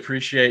really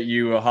appreciate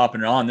you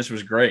hopping on. This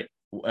was great.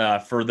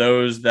 For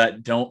those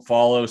that don't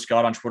follow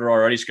Scott on Twitter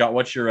already, Scott,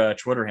 what's your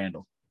Twitter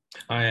handle?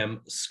 I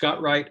am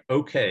Scott Wright.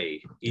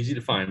 Okay, easy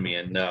to find me,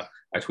 and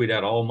I tweet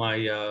out all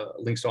my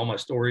links to all my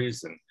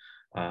stories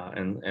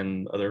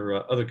and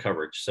other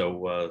coverage.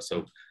 So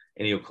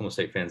any Oklahoma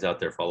State fans out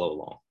there, follow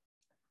along.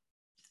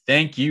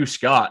 Thank you,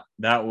 Scott.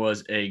 That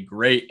was a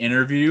great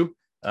interview.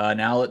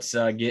 Now let's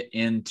get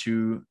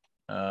into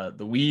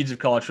the weeds of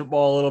college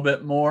football a little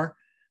bit more.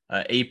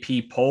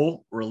 AP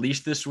poll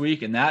released this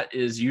week, and that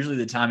is usually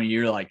the time of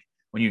year like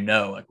when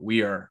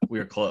we are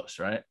close,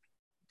 right?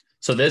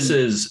 So this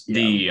is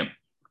the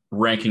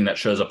ranking that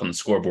shows up on the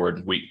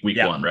scoreboard week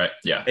 1, right?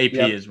 Yeah. AP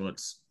is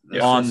what's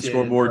on the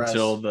scoreboard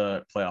till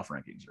the playoff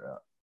rankings are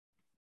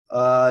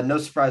out. No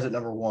surprise at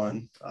number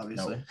 1,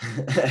 obviously.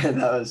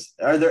 Nope.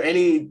 Are there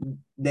any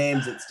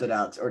names that stood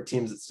out or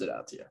teams that stood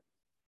out to you?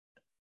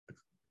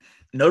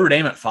 Notre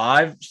Dame at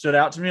 5 stood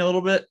out to me a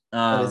little bit.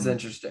 That is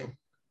interesting.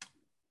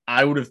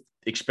 I would have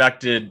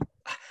expected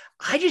 –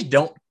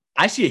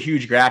 I see a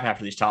huge gap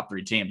after these top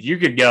 3 teams. You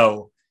could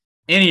go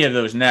any of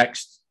those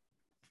next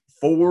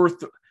 4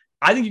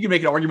 – I think you could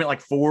make an argument like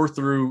 4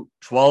 through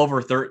 12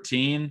 or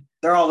 13.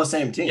 They're all the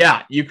same team.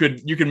 Yeah, you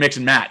could mix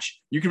and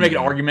match. You can make an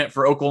argument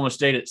for Oklahoma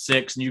State at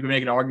 6, and you can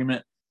make an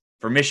argument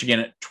for Michigan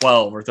at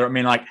 12 or 13. I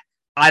mean, like,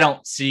 I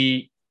don't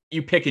see –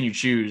 you pick and you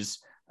choose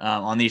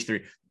on these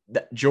 3.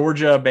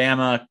 Georgia,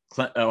 Bama,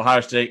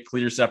 Ohio State,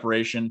 clear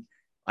separation.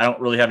 I don't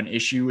really have an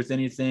issue with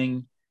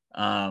anything.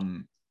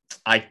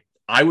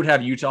 I would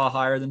have Utah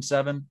higher than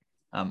 7.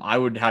 I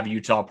would have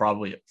Utah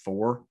probably at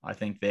 4. I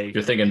think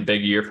You're thinking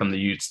big year from the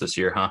Utes this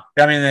year, huh?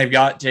 I mean, they've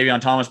got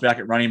Tavion Thomas back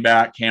at running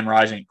back, Cam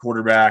Rising at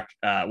quarterback.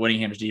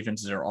 Whittingham's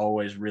defenses are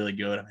always really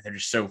good. I mean, they're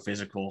just so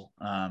physical.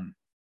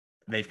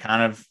 They've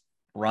kind of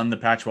run the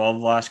Pac-12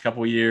 the last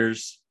couple of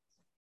years.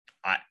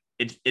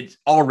 It's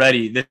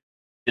already, this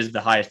is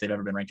the highest they've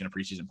ever been ranked in a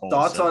preseason poll.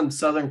 Thoughts on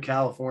Southern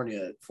California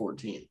at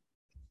 14?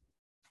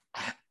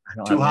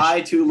 Too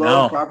high, too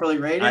low, properly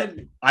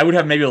rated? I would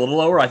have maybe a little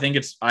lower. I think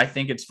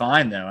it's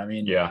fine though. I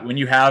mean, when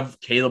you have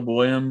Caleb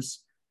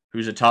Williams,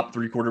 who's a top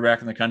 3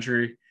 quarterback in the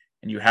country,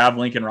 and you have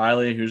Lincoln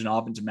Riley, who's an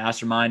offensive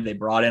mastermind, they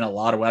brought in a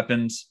lot of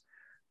weapons.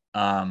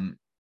 On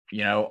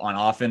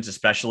offense,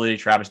 especially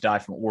Travis Dye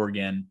from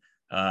Oregon,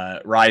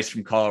 Rice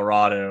from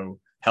Colorado,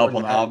 help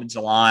on the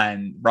offensive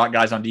line, brought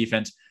guys on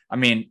defense. I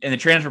mean, in the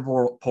transfer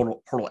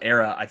portal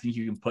era, I think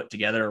you can put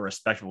together a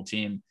respectable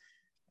team.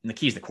 And the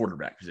key is the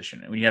quarterback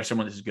position. And when you have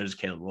someone that's as good as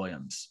Caleb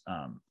Williams,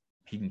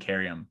 he can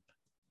carry them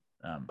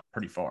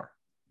pretty far.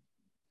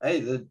 Hey,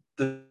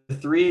 the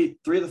three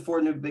of the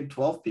 4 new Big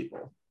 12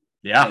 people.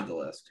 Yeah, made the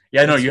list.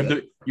 Yeah, no,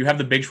 you have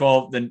the Big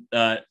 12,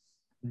 the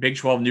Big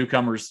 12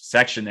 newcomers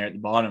section there at the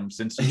bottom.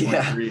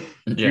 Cincinnati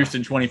 23,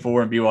 Houston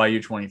 24, and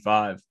BYU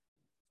 25.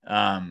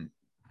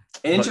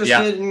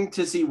 Interesting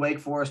to see Wake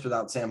Forest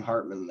without Sam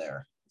Hartman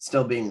there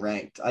still being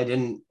ranked.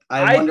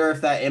 I wonder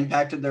if that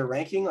impacted their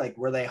ranking. Like,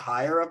 were they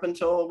higher up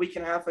until a week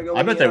and a half ago?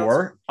 I bet they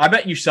were. I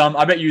bet you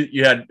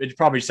had, it's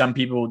probably some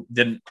people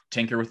didn't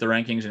tinker with the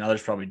rankings and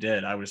others probably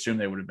did. I would assume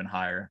they would have been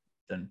higher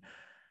than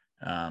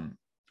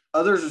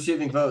others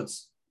receiving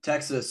votes.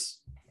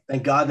 Texas,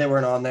 thank God they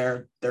weren't on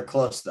there. They're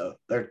close though.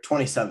 They're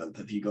 27th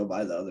if you go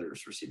by the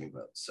others receiving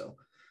votes. So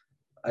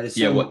I'd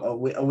assume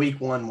a week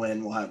 1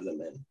 win will have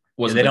them in.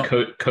 Was it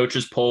the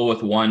coaches poll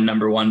with 1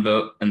 number 1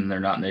 vote, and they're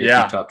not in the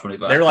top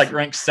 25? They're like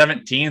ranked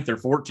 17th or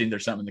 14th or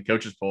something in the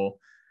coaches poll,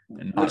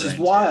 which is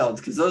wild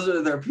because those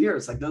are their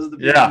peers. Like those are the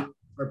people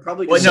who are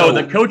probably. Well, no,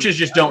 the coaches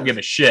just don't give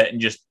a shit and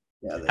just.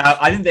 Yeah,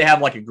 I think they have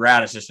like a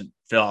grad assistant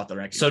fill out the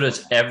rankings. So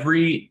does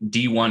every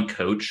D1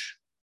 coach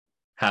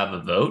have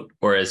a vote,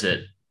 or is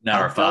it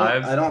Power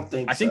 5? I don't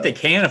think. I think they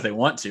can if they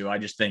want to. I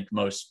just think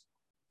most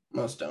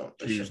don't.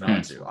 Choose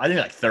not to. I think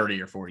like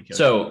 30 or 40 coaches.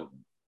 So.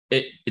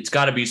 It's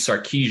got to be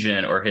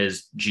Sarkisian or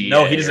his GA.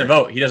 No, he doesn't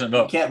vote. He doesn't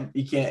vote. You can't.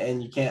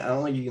 I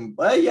don't think you can.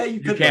 Well, yeah, you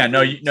could. You can.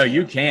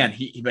 You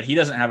can. But he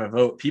doesn't have a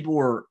vote. People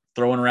were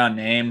throwing around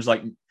names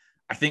like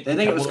they think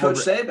it was Coach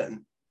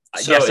Saban.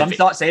 So some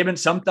thought Saban.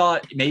 Some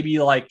thought maybe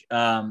like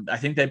I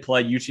think they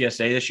played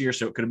UTSA this year,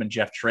 so it could have been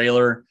Jeff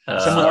Traylor.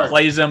 Someone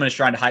plays them and is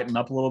trying to hype him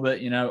up a little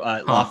bit.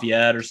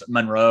 Lafayette or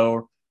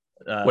Monroe.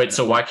 Wait,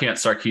 so why can't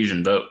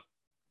Sarkisian vote?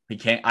 He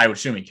can't. I would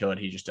assume he could.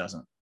 He just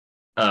doesn't.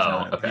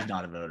 Okay. He's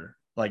not a voter.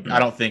 Like, I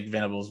don't think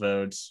Venables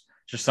votes.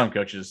 Just some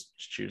coaches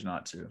choose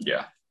not to.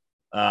 Yeah.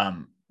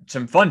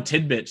 Some fun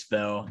tidbits,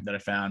 though, that I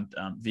found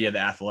via The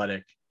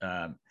Athletic.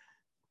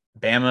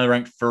 Bama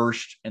ranked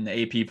 1st in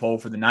the AP poll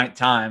for the 9th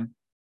time.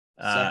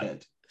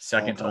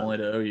 Second only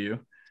to OU.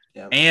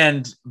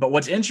 Yeah. But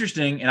what's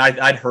interesting, and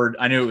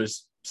I knew it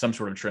was some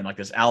sort of trend like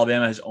this,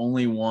 Alabama has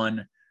only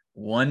won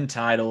 1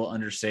 title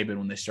under Saban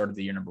when they started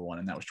the year number 1,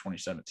 and that was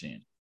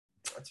 2017.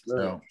 That's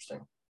really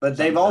interesting. But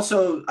they've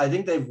also, I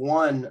think they've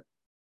won –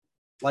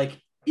 like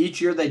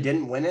each year they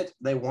didn't win it,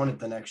 they won it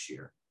the next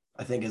year,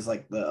 I think is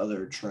like the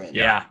other trend.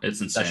 Yeah, it's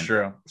insane. That's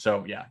true.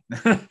 So yeah,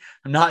 I'm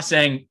not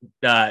saying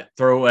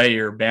throw away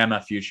your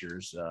Bama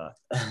futures.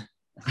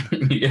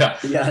 Yeah.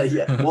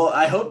 Well,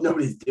 I hope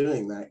nobody's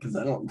doing that because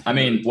I don't. I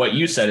mean, what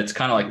you said, it's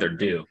kind of like they're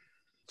due.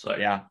 So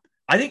yeah,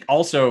 I think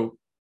also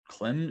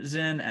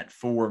Clemson at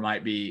 4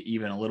 might be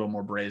even a little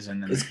more brazen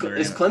than. Is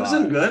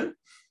Clemson good?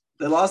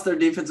 They lost their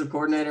defensive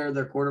coordinator.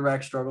 Their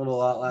quarterback struggled a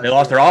lot last year. They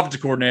lost their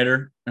offensive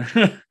coordinator.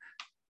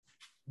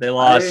 They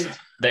lost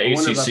the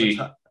ACC.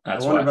 I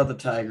wonder about the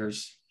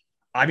Tigers.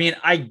 I mean,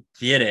 I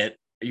get it.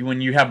 When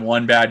you have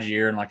one bad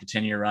year and like a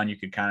 10-year run, you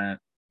could kind of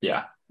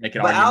make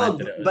an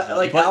argument. But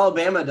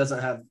Alabama doesn't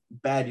have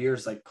bad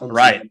years like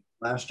Clemson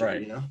last year,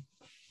 you know?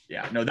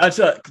 Yeah, no,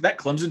 that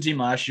Clemson team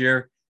last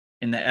year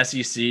in the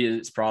SEC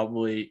is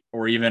probably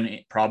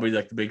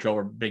like the Big 12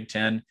 or Big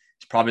 10.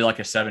 It's probably like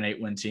a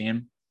 7-8 win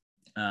team.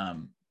 But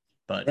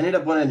they ended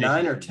up winning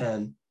 9 or 10.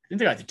 I think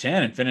they got to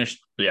 10 and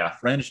finished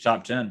fringe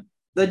top 10.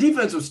 The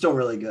defense was still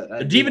really good.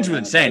 The defense was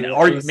insane.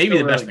 Maybe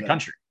the best in the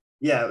country.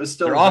 Yeah, it was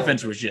still. Their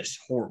offense was just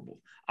horrible.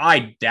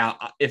 I doubt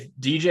if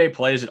DJ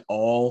plays at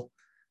all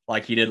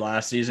like he did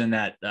last season,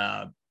 that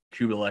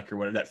Kubelik or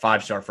whatever, that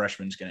 5-star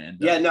freshman is going to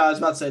end up. Yeah, no, I was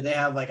about to say they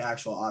have like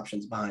actual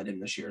options behind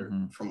him this year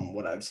from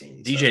what I've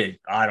seen. DJ,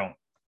 I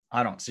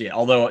don't see it.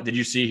 Although, did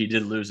you see he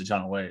did lose a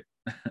ton of weight?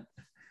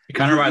 It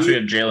kind of reminds me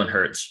of Jalen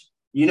Hurts.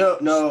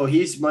 No,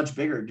 he's much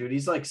bigger, dude.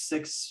 He's like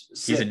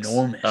 6'6". He's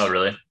enormous. Oh,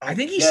 really? I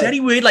think he said he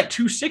weighed like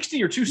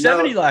 260 or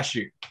 270 last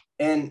year.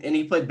 And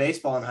he played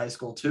baseball in high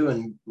school too,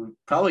 and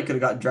probably could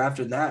have got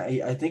drafted in that.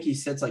 I think he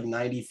sits like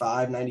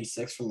 95,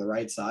 96 from the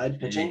right side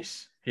pitching.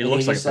 Jeez. He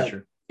looks like a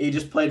pitcher. He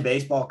just played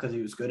baseball because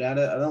he was good at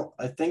it.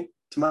 I think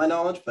to my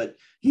knowledge, but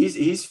he's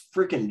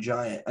freaking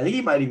giant. I think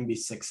he might even be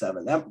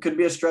 6'7". That could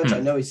be a stretch. I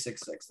know he's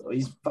 6'6" though.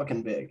 He's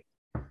fucking big.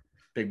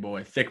 Big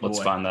boy, thick boy.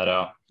 Let's find that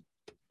out.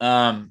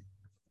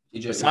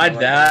 Besides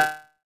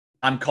that,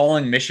 I'm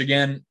calling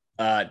Michigan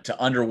to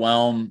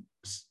underwhelm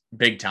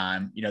big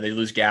time. You know, they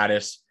lose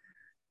Gaddis.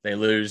 They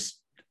lose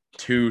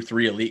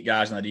 2-3 elite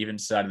guys on the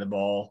defense side of the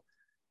ball.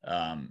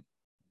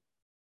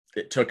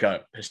 It took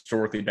a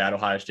historically bad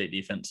Ohio State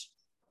defense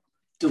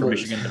for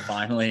Michigan to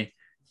finally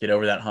get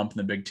over that hump in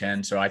the Big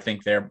Ten. So I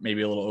think they're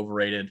maybe a little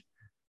overrated.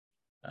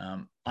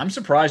 I'm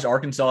surprised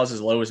Arkansas is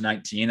as low as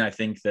 19. I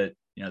think that,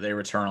 you know, they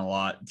return a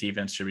lot.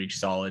 Defense should be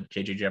solid.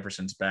 KJ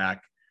Jefferson's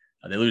back.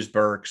 They lose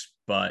Burks,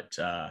 but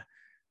I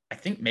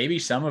think maybe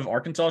some of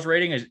Arkansas's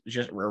ranking is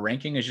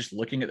just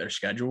looking at their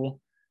schedule,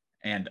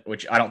 and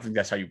which I don't think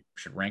that's how you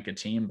should rank a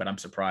team, but I'm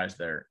surprised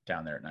they're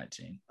down there at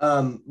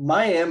 19.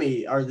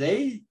 Miami, are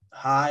they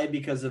high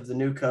because of the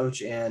new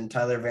coach and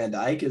Tyler Van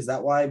Dyke? Is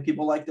that why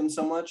people like them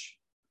so much?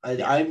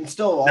 I'm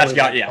still always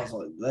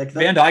puzzled. Like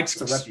Van Dyke's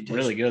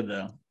really good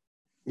though.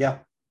 Yeah.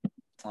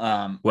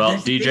 Well,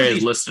 DJ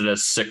is listed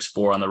as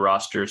 6'4" on the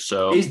roster,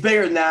 so he's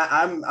bigger than that.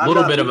 I'm a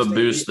little bit of a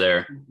boost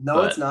there.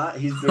 No, it's not.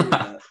 He's bigger than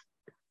that.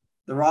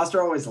 The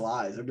roster always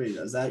lies. Everybody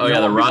does that. Oh,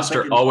 yeah, the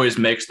roster always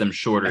makes them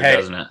shorter,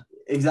 doesn't it?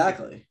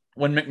 Exactly.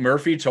 When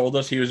McMurphy told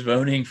us he was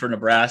voting for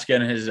Nebraska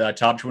in his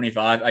top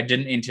 25, I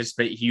didn't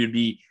anticipate he would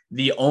be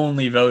the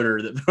only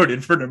voter that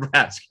voted for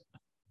Nebraska.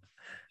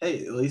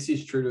 Hey, at least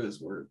he's true to his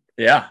word.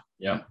 Yeah.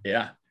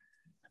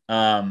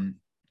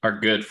 Our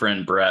good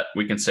friend Brett,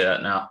 we can say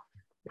that now.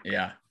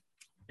 Yeah,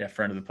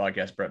 friend of the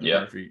podcast, Brett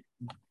McMurphy.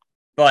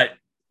 But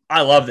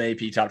I love the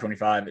AP top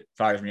 25. It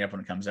fires me up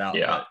when it comes out.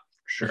 Yeah,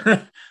 sure.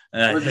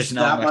 We're just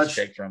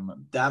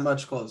that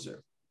much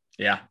closer.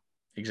 Yeah,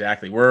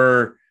 exactly.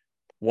 We're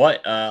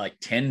like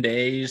 10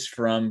 days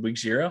from week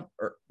 0?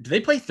 Or do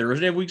they play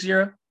Thursday of week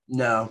 0?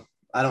 No,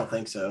 I don't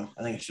think so.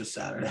 I think it's just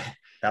Saturday.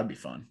 That'd be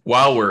fun.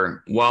 While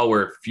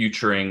we're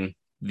futuring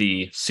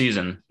the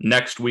season,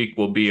 next week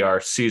will be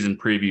our season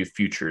preview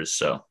futures.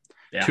 So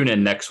tune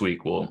in next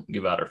week. We'll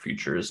give out our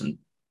futures and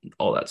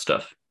all that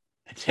stuff.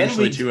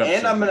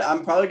 And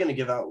I'm probably going to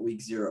give out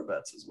week 0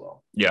 bets as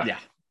well. Yeah.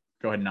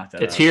 Go ahead and knock that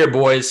out. It's here,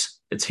 boys.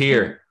 It's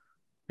here.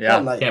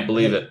 Yeah. Can't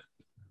believe it.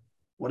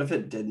 What if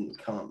it didn't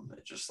come?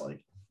 It just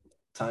like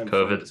time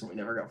COVID. And we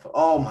never got.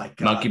 Oh my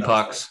god.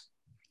 Monkeypox.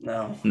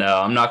 No,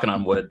 I'm knocking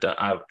on wood.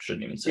 I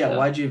shouldn't even say that. Yeah,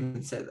 why'd you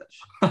even say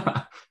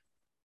that?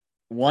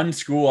 One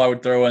school I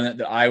would throw in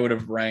that I would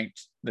have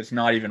ranked that's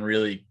not even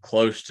really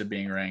close to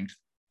being ranked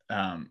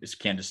is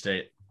Kansas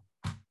State.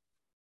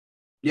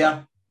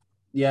 Yeah.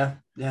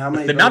 How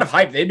many? The amount of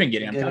hype they've been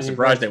getting, I'm kind of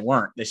surprised they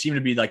weren't. They seem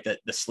to be like the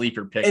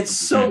sleeper pick. It's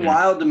so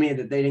wild to me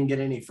that they didn't get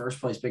any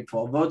first place Big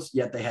 12 votes,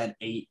 yet they had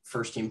 8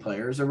 first team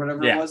players or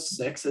whatever it was,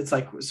 6. It's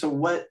like, so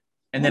what?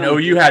 And then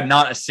OU had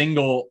not a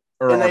single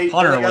a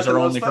punter was their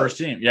only first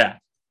team. Yeah,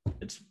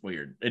 it's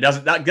weird. That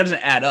doesn't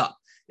add up.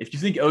 If you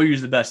think OU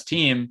is the best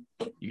team,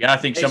 you got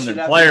to think some of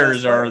their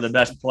players are the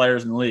best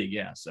players in the league.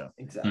 Yeah, so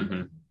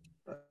exactly.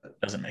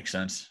 Doesn't make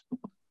sense.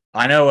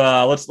 I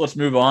know. Let's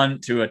move on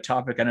to a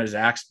topic I know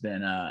Zach's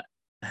been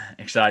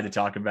excited to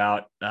talk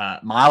about.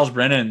 Myles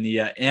Brennan,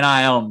 the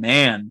NIL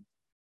man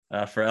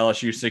for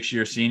LSU,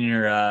 6-year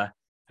senior,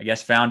 I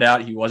guess found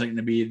out he wasn't going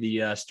to be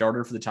the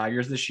starter for the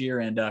Tigers this year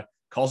and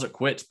calls it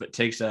quits, but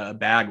takes a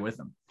bag with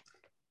him.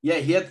 Yeah,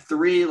 he had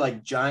 3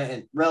 like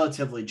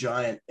relatively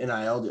giant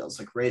NIL deals,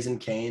 like Raising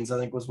Cane's, I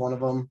think was one of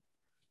them.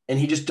 And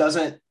he just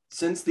doesn't,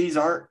 since these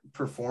aren't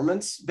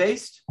performance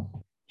based,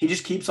 he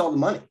just keeps all the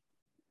money.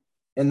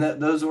 And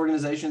those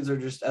organizations are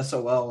just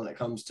SOL when it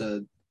comes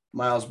to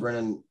Myles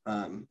Brennan.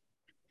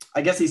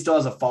 I guess he still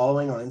has a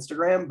following on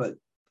Instagram, but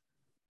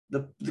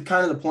the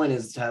kind of the point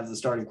is to have the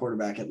starting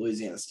quarterback at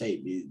Louisiana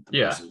State be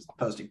the person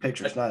posting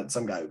pictures, not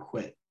some guy who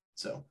quit.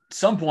 So at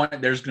some point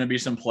there's going to be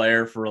some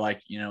player for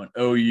like, you know, an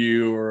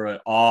OU or an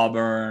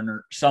Auburn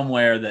or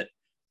somewhere that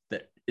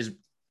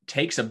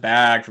takes a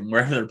bag from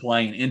wherever they're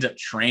playing and ends up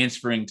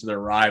transferring to their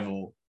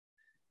rival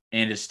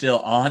and is still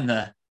on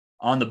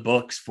the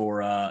books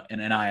for an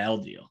NIL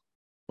deal.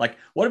 Like,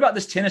 what about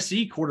this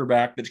Tennessee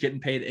quarterback that's getting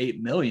paid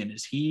 $8 million?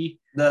 Is he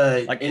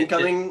the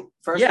incoming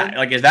freshman? Yeah,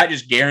 like is that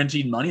just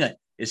guaranteed money? Like,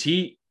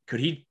 could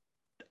he?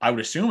 I would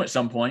assume at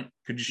some point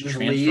could just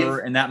transfer,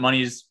 and that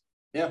money's.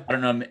 Yeah, I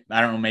don't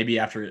know. Maybe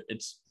after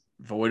it's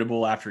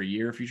voidable after a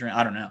year, if you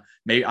I don't know.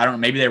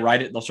 Maybe they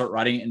write it. They'll start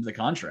writing it into the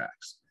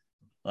contracts.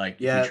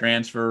 Like if you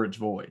transfer, it's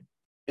void.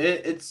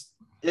 It's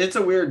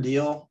a weird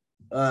deal.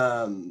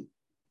 I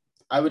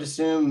would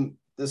assume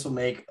this will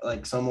make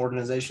like some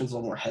organizations a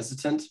little more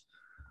hesitant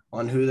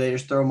on who they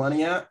just throw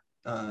money at.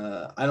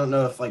 I don't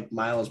know if like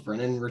Myles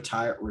Brennan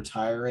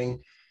retiring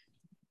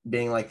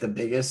being like the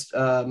biggest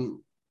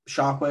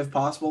shockwave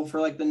possible for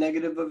like the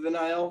negative of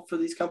NIL for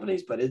these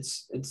companies, but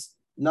it's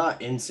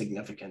not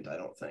insignificant, I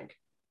don't think.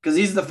 because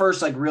he's the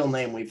first like real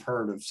name we've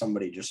heard of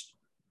somebody just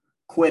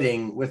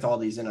quitting with all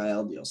these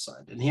NIL deals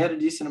signed, and he had a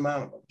decent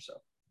amount of them. So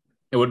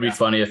it would be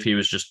funny if he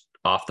was just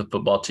off the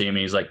football team and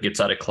he's like gets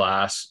out of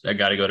class. I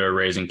got to go to a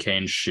Raising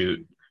Cane's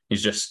shoot.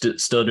 He's just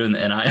still doing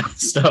the NIL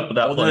stuff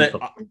without playing.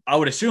 I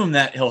would assume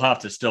that he'll have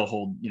to still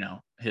hold,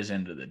 his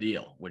end of the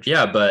deal. Which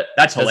but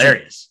that's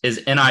hilarious.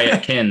 Is NIL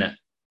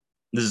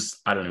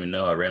I don't even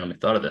know. I randomly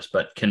thought of this,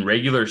 but can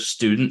regular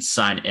students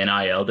sign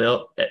NIL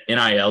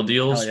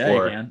deals?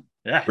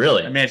 Yeah,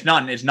 really? I mean, it's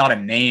not a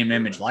name,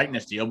 image,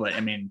 likeness deal, but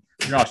I mean,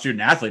 if you're not a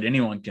student athlete,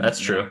 anyone can. That's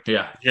true.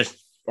 Yeah, just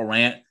a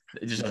rant.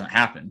 It just doesn't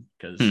happen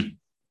because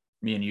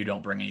me and you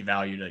don't bring any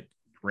value to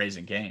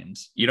Raising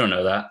Cane's. You don't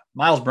know that.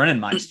 Myles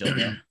Brennan might still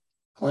do.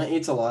 Clint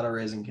eats a lot of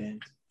Raising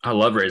Cane's. I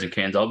love Raising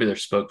Cane's. I'll be their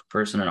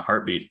spokesperson in a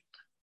heartbeat.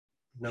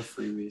 No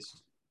freebies.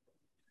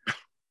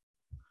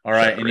 All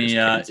right.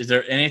 Is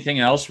there anything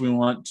else we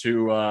want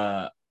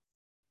to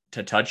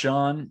touch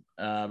on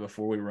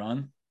before we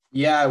run?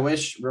 Yeah, I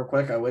wish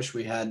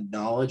we had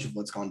knowledge of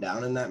what's gone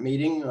down in that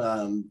meeting.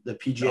 The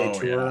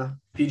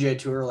PGA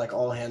Tour, like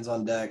all hands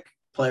on deck,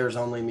 players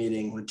only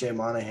meeting with Jay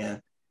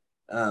Monahan.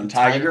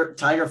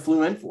 Tiger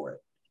flew in for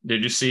it.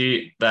 Did you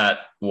see that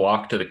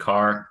walk to the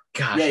car?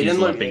 Gosh, yeah, he's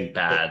looking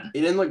bad.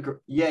 He didn't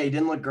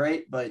look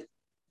great, but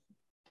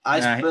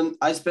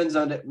I spin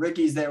zoned it.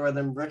 Ricky's there with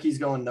him. Ricky's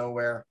going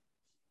nowhere.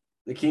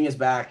 The king is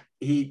back.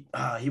 He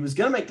was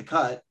gonna make the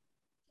cut.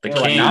 The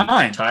king,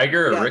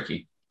 Tiger or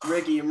Ricky?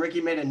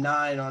 Ricky made a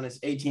 9 on his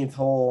 18th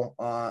hole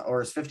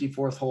or his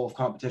 54th hole of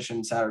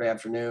competition Saturday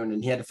afternoon,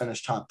 and he had to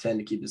finish top 10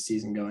 to keep the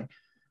season going.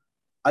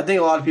 I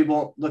think a lot of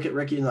people look at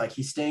Ricky and like,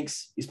 he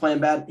stinks. He's playing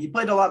bad. He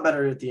played a lot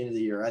better at the end of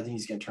the year. I think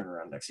he's going to turn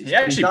around next season. He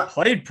actually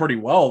played pretty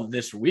well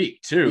this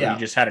week too. Yeah, he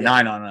just had a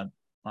 9 on a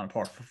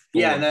par 4.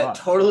 Yeah, and that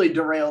totally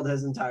derailed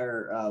his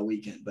entire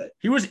weekend. But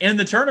he was in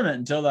the tournament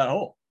until that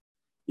hole.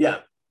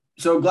 Yeah.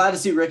 So glad to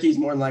see Ricky's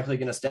more than likely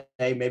going to stay.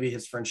 Maybe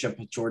his friendship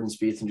with Jordan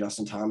Spieth and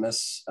Justin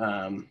Thomas.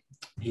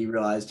 He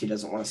realized he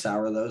doesn't want to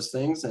sour those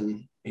things,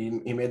 and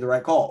he made the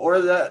right call. Or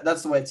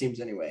that's the way it seems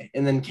anyway.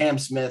 And then Cam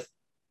Smith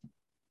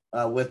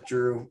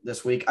withdrew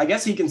this week. I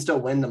guess he can still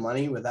win the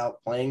money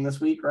without playing this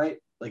week, right?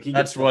 Like he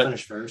gets to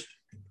finish first.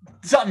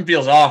 Something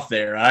feels off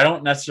there. I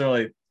don't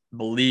necessarily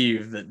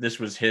believe that this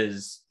was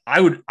his.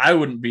 I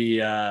wouldn't be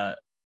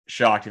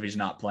shocked if he's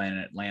not playing in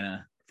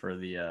Atlanta for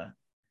the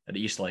at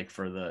Eastlake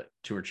for the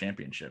Tour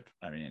Championship.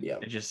 I mean,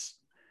 it just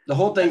the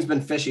whole thing's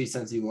been fishy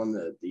since he won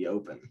the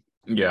Open.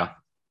 Yeah.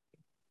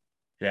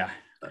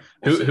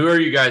 We'll who are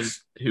you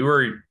guys? Who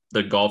are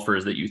the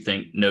golfers that you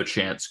think no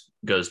chance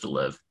goes to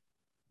live?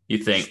 You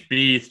think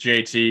Spieth,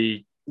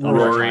 JT,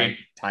 Rory,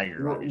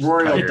 Tiger.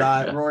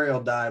 Rory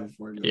will die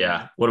before.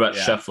 Yeah. What about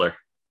Scheffler?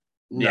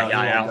 No,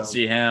 I don't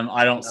see him.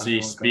 I don't see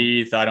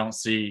Spieth. I don't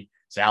see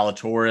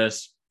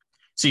Zalatoris.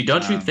 See,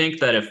 don't you think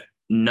that if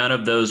none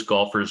of those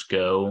golfers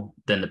go,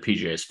 then the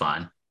PGA is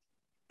fine?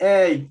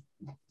 Hey,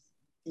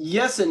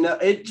 yes and no.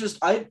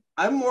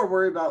 I'm more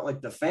worried about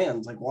like the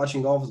fans, like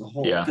watching golf as a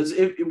whole. Yeah. Because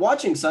if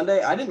watching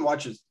Sunday, I didn't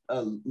watch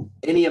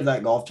any of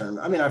that golf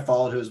tournament. I mean, I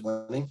followed who was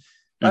winning,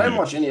 but I didn't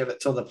watch any of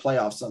it till the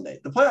playoff Sunday.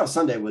 The playoff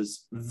Sunday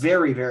was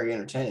very, very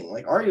entertaining.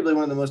 Like arguably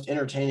one of the most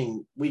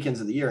entertaining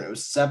weekends of the year. And it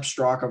was Sepp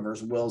Straka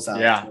versus Will Zalatoris.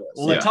 Yeah.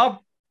 Well, the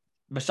top,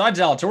 besides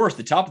Zalatoris,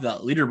 the top of that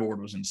leaderboard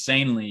was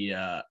insanely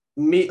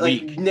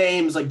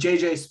names like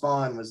JJ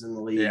Spawn was in the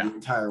lead the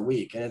entire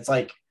week. And it's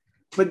like,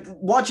 but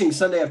watching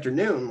Sunday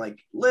afternoon, like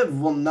Liv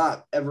will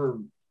not ever,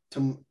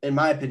 in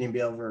my opinion, be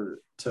able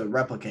to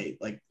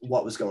replicate like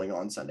what was going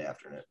on Sunday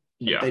afternoon.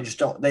 Yeah.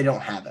 They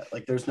don't have it.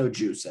 Like there's no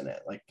juice in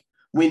it. Like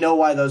we know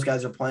why those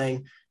guys are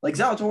playing. Like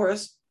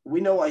Zalatoris,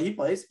 we know why he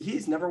plays.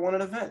 He's never won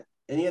an event.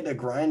 And he had to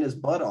grind his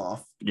butt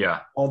off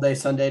all day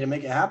Sunday to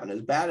make it happen.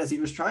 As bad as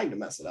he was trying to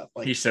mess it up.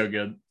 Like he's so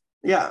good.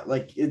 Yeah.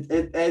 Like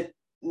it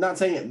not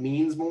saying it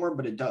means more,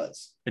 but it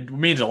does. It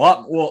means a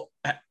lot. Well,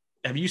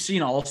 have you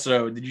seen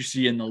also, did you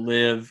see in the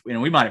Live,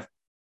 we might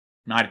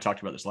have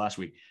talked about this last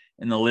week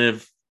in the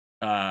Live,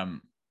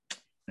 and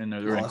they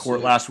were in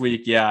court last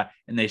week. Yeah.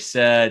 And they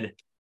said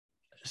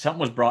something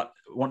was brought,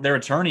 their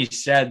attorney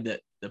said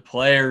that the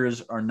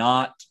players are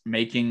not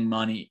making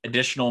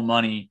additional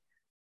money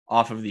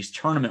off of these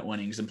tournament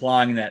winnings,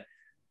 implying that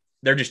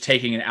they're just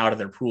taking it out of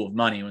their pool of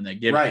money when they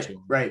give it to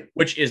them. Right.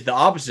 Which is the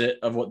opposite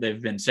of what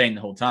they've been saying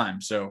the whole time.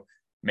 So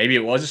maybe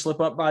it was a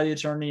slip up by the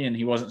attorney and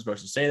he wasn't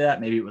supposed to say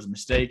that. Maybe it was a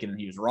mistake and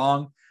he was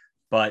wrong.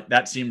 But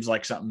that seems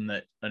like something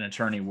that an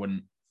attorney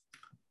wouldn't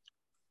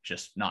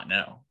just not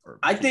know.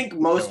 I think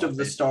most of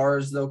the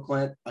stars, though,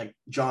 Clint, like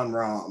John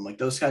Rahm, like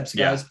those types of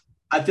guys,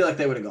 I feel like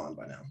they would have gone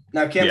by now.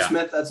 Now, Cam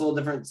Smith, that's a little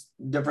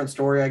different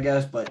story, I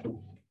guess. But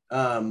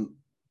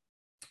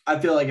I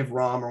feel like if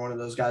Rahm or one of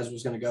those guys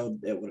was going to go,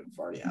 it would have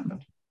already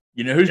happened.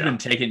 You know who's been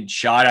taking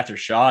shot after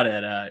shot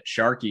at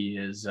Sharkey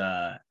is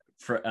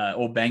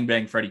old Bang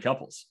Bang Freddie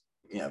Couples.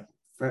 Yeah.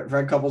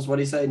 Fred Couples, what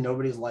did he say?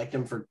 Nobody's liked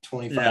him for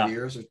 25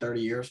 years or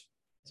 30 years.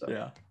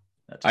 So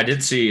I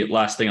did see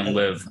last thing on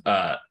Live.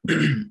 I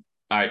can't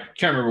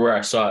remember where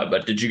I saw it,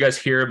 but did you guys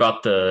hear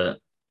about the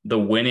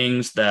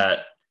winnings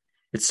that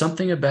It's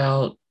something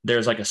about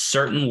there's like a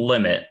certain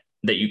limit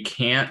that you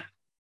can't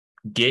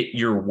get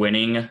your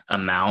winning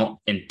amount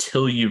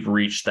until you've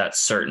reached that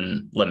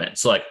certain limit.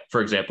 So like,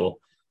 for example,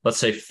 let's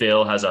say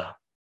Phil has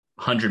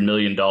 $100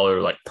 million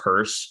like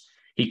purse.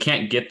 He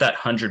can't get that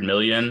 100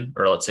 million,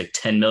 or let's say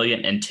 10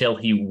 million, until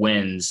he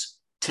wins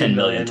 10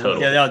 million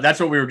total. Yeah,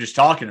 that's what we were just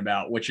talking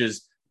about, which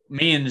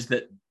means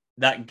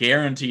that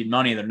guaranteed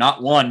money, they're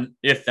not, one,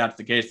 if that's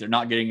the case, they're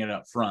not getting it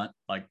up front,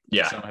 like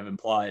some have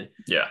implied.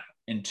 Yeah.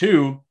 And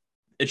two,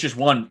 it's just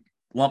one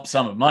lump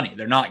sum of money.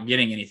 They're not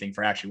getting anything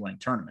for actually winning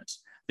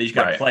tournaments. They just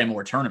got to play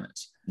more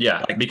tournaments.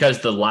 Yeah, like,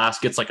 because the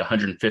last gets like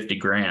 150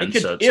 grand.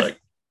 So it's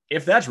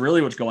if that's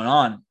really what's going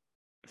on,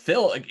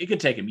 Phil, it could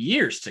take him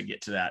years to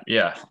get to that.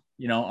 Yeah.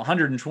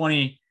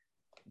 120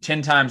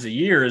 10 times a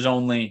year is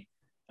only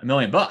 $1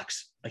 million.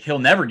 Like, he'll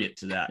never get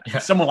to that. Yeah.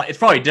 Someone like, it's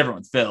probably different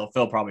with Phil.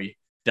 Phil probably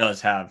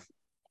does have,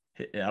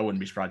 I wouldn't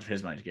be surprised if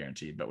his money's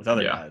guaranteed, but with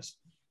other guys,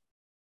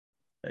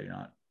 maybe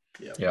not.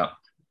 Yeah.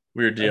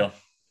 Weird deal.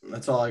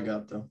 That's all I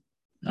got, though.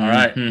 All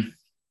right.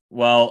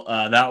 Well,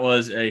 that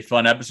was a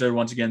fun episode.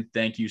 Once again,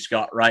 thank you,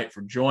 Scott Wright,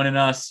 for joining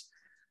us.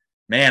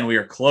 Man, we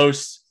are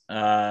close.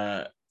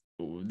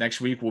 Next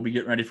week, we'll be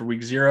getting ready for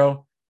week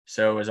 0.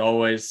 So as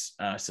always,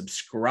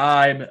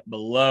 subscribe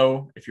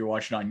below if you're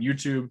watching on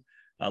YouTube.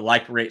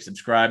 Like, rate,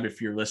 subscribe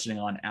if you're listening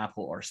on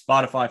Apple or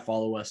Spotify.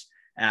 Follow us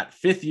at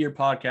 5th Year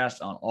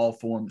Podcast on all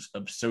forms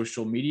of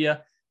social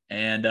media.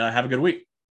 And have a good week.